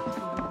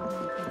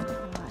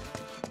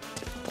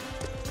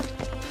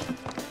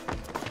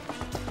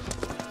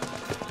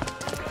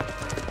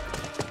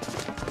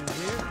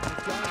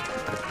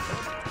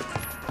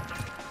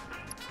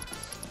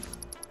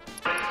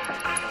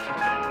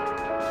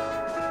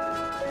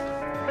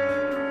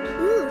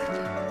 Ooh,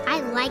 I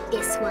like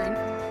this one.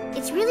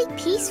 It's really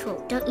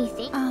peaceful, don't you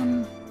think?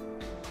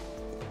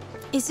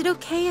 Is it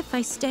okay if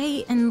I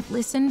stay and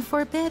listen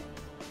for a bit?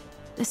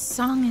 This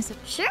song is a...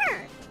 Sure.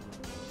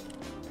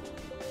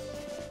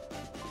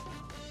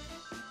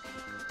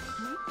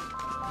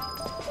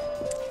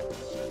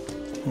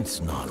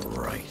 It's not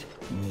right.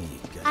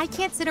 I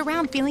can't sit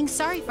around feeling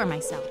sorry for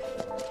myself.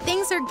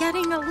 Things are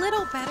getting a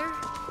little better.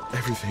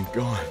 Everything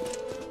gone.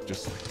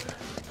 Just like that.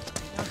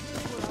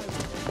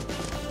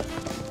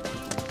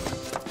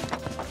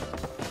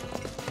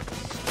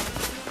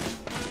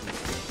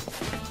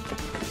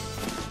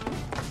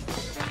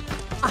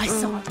 I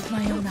saw it with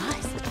my own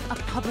eyes. A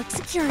public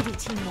security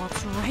team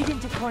walks right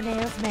into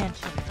Corneo's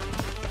mansion.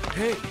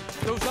 Hey,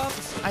 those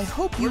officers. I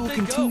hope you will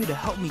continue to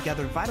help me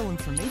gather vital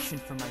information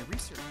for my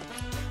research.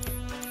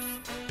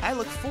 I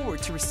look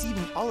forward to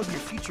receiving all of your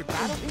future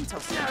battle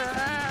intel stuff.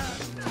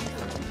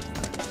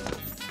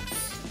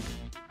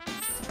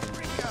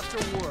 After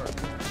work.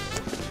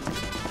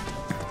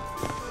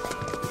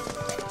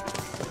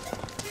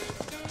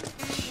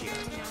 Shit.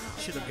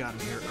 Should have gotten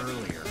here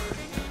earlier.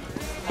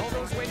 All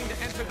those waiting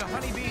to enter the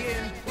Honeybee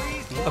Inn,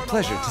 please. A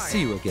pleasure to see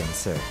you again,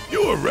 sir.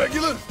 You a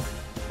regular?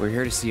 We're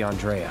here to see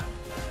Andrea.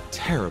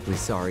 Terribly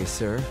sorry,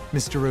 sir.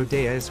 Mr.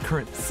 Rodea is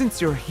current.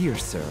 Since you're here,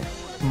 sir,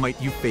 might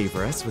you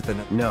favor us with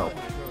an... No.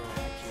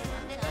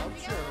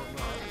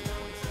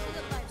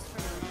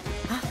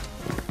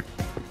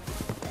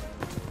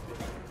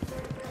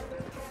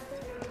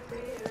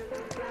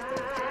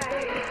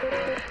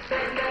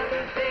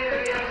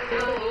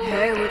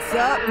 Hey, what's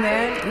up,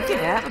 man? You can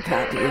have a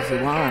copy if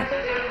you want.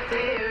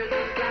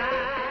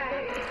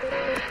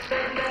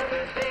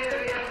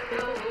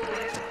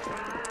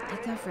 I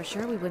thought for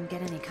sure we wouldn't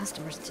get any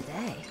customers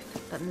today,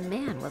 but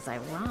man, was I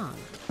wrong.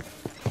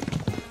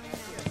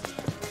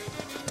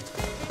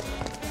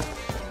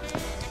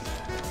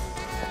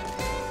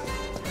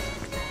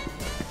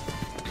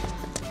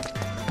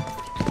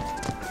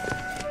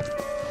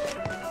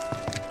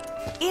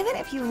 Even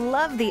if you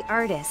love the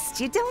artist,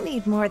 you don't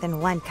need more than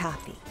one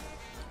copy.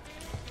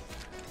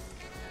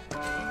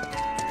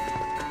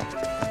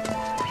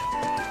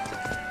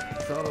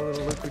 Thought a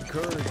little liquid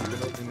courage would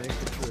help me make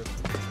the trip.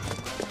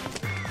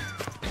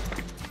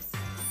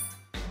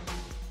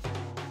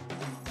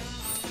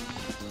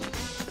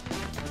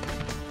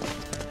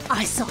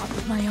 I saw it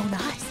with my own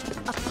eyes.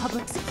 A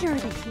public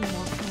security team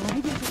walked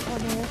right into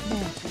Corneo's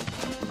mansion.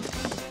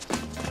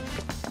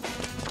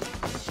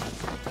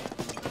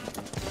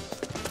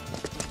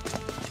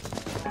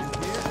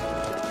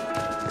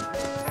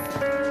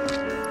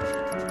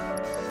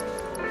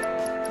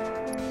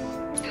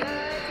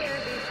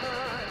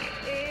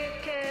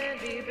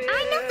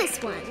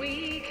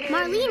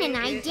 Marlene and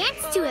I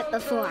danced to it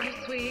before.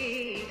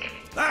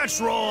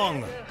 That's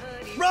wrong!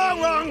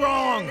 Wrong, wrong,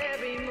 wrong!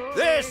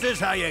 This is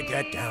how you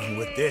get down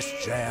with this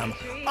jam.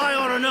 I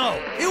ought to know.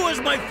 It was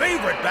my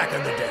favorite back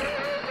in the day.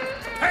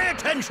 Pay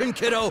attention,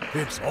 kiddo.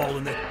 It's all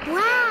in the...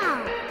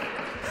 Wow!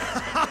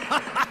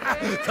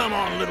 Come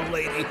on, little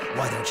lady.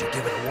 Why don't you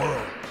give it a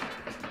whirl?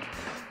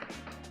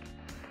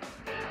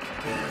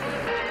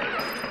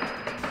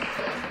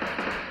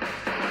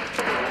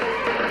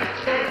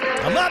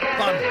 I'm up,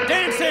 I'm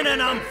dancing,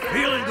 and I'm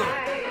feeling good.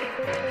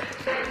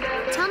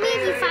 Tell me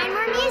if you find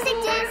more music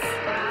discs.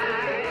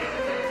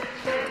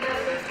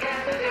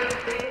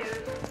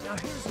 Now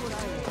here's what I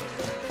want.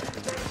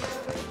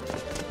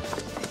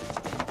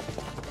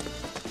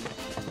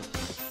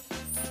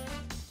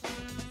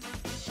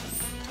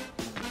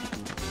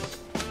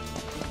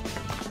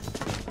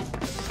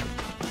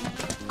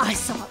 I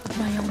saw it with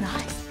my own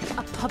eyes.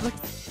 A public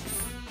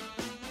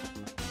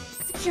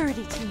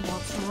security team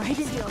walks right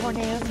into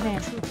Corneo's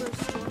mansion.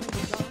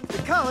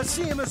 The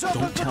Coliseum is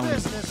open Don't for tell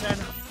business, and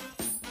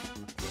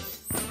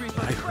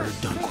I heard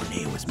Don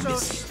Corneo was so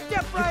missing.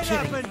 step right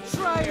up and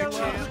try your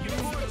luck.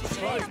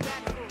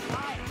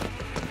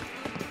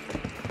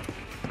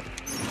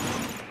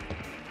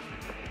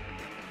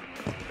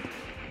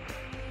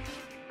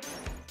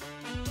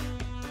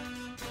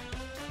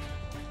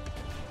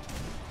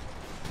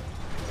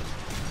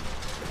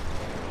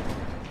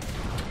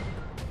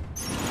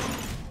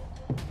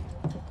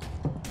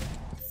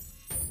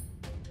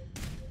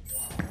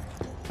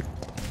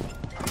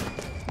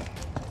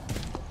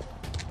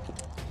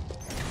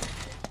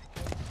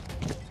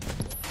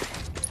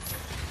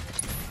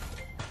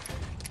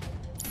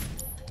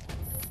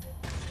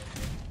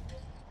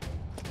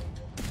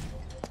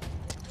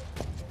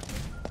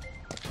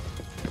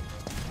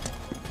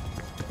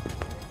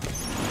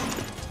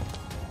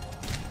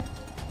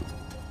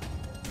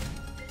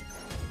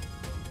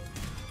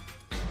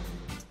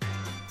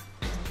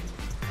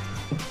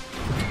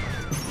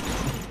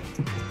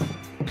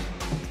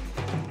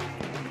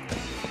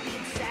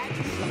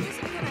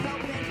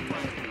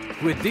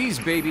 With these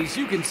babies,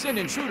 you can send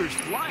intruders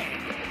flying.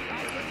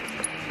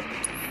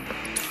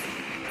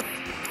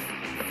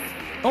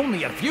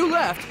 Only a few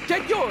left.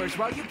 Get yours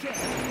while you can.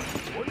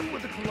 Wonder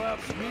what the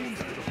collapse means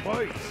for the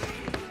fights.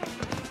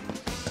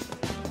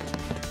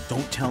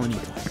 Don't tell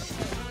anyone.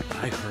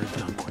 I heard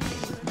Don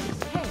Corneo.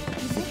 Hey,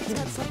 you think it's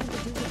got something to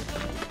do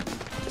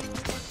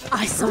with it?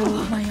 I saw it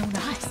with my own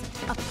eyes.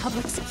 A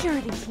public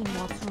security team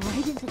walks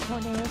right into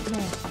Corneo's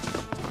mansion.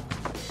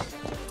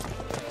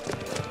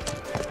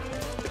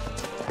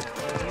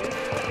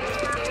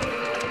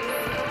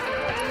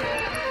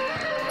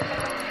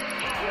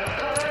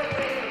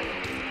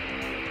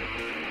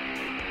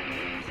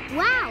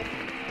 Wow,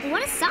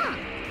 what a song.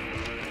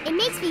 It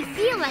makes me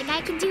feel like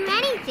I can do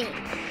anything.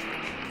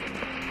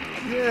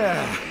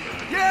 Yeah!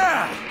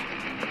 Yeah!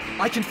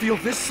 I can feel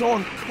this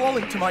song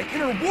calling to my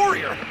inner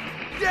warrior!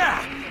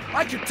 Yeah!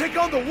 I can take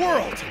on the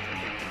world!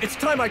 It's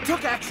time I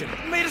took action,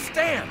 made a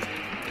stand!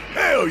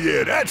 Hell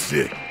yeah, that's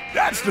it.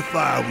 That's the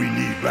fire we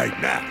need right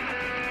now.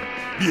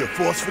 Be a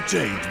force for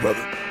change,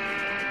 brother.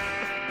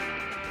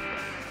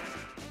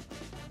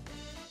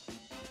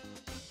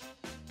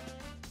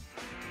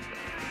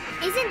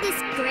 Isn't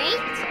this great?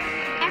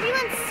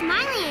 Everyone's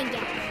smiling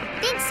again.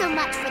 Thanks so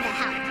much for the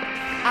help.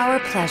 Our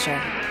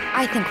pleasure.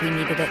 I think we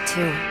needed it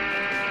too.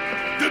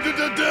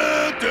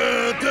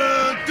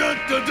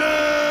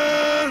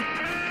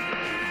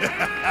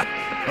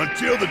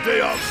 Until the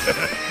day off.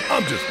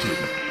 I'm just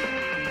kidding.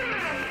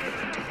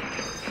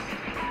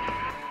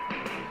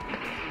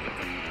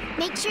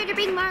 Make sure to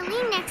bring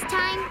Marlene next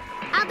time.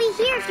 I'll be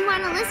here if you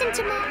want to listen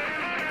to more.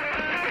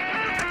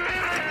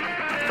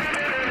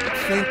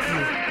 Thank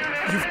you.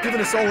 You've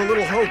given us all a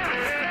little hope.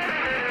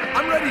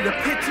 I'm ready to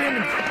pitch in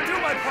and